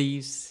 100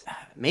 Thieves.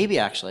 Maybe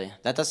actually,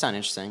 that does sound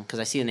interesting because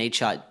I see an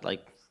 8-shot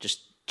like just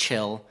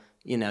chill,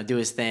 do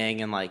his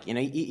thing, and like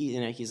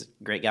he's a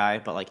great guy,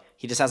 but like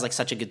he just has like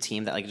such a good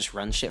team that like just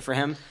runs shit for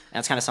him, and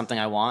that's kind of something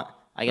I want.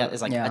 I got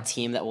is like a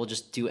team that will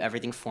just do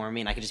everything for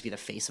me, and I could just be the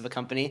face of a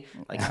company.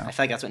 Like I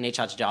feel like that's what Nate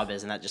Shot's job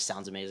is, and that just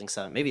sounds amazing.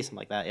 So maybe something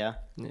like that, yeah.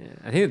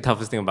 I think the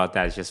toughest thing about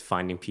that is just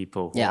finding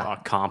people who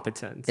are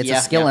competent. It's a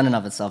skill in and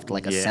of itself to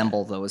like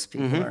assemble those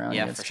people around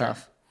you. It's for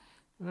tough.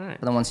 All right.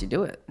 But then once you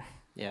do it,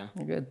 Yeah.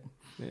 you're good.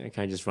 It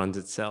kind of just runs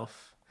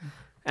itself.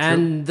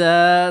 And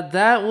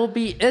that will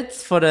be it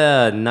for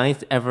the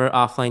 9th ever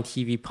Offline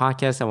TV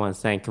podcast. I want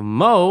to thank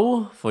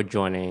Mo for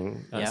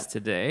joining us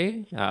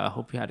today. I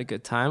hope you had a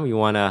good time. We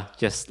want to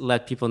just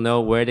let people know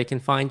where they can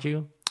find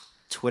you.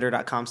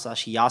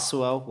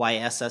 Twitter.com/Yassuo,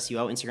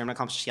 YSSUO,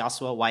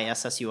 Instagram.com/Yassuo,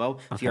 YSSUO.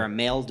 If you're a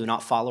male, do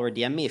not follow or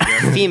DM me. If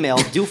you're a female,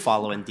 do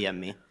follow and DM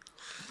me.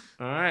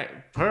 All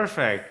right,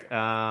 perfect.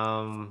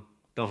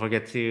 Don't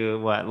forget to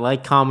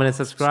like, comment, and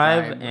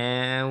subscribe,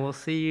 and we'll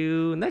see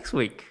you next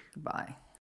week. Bye.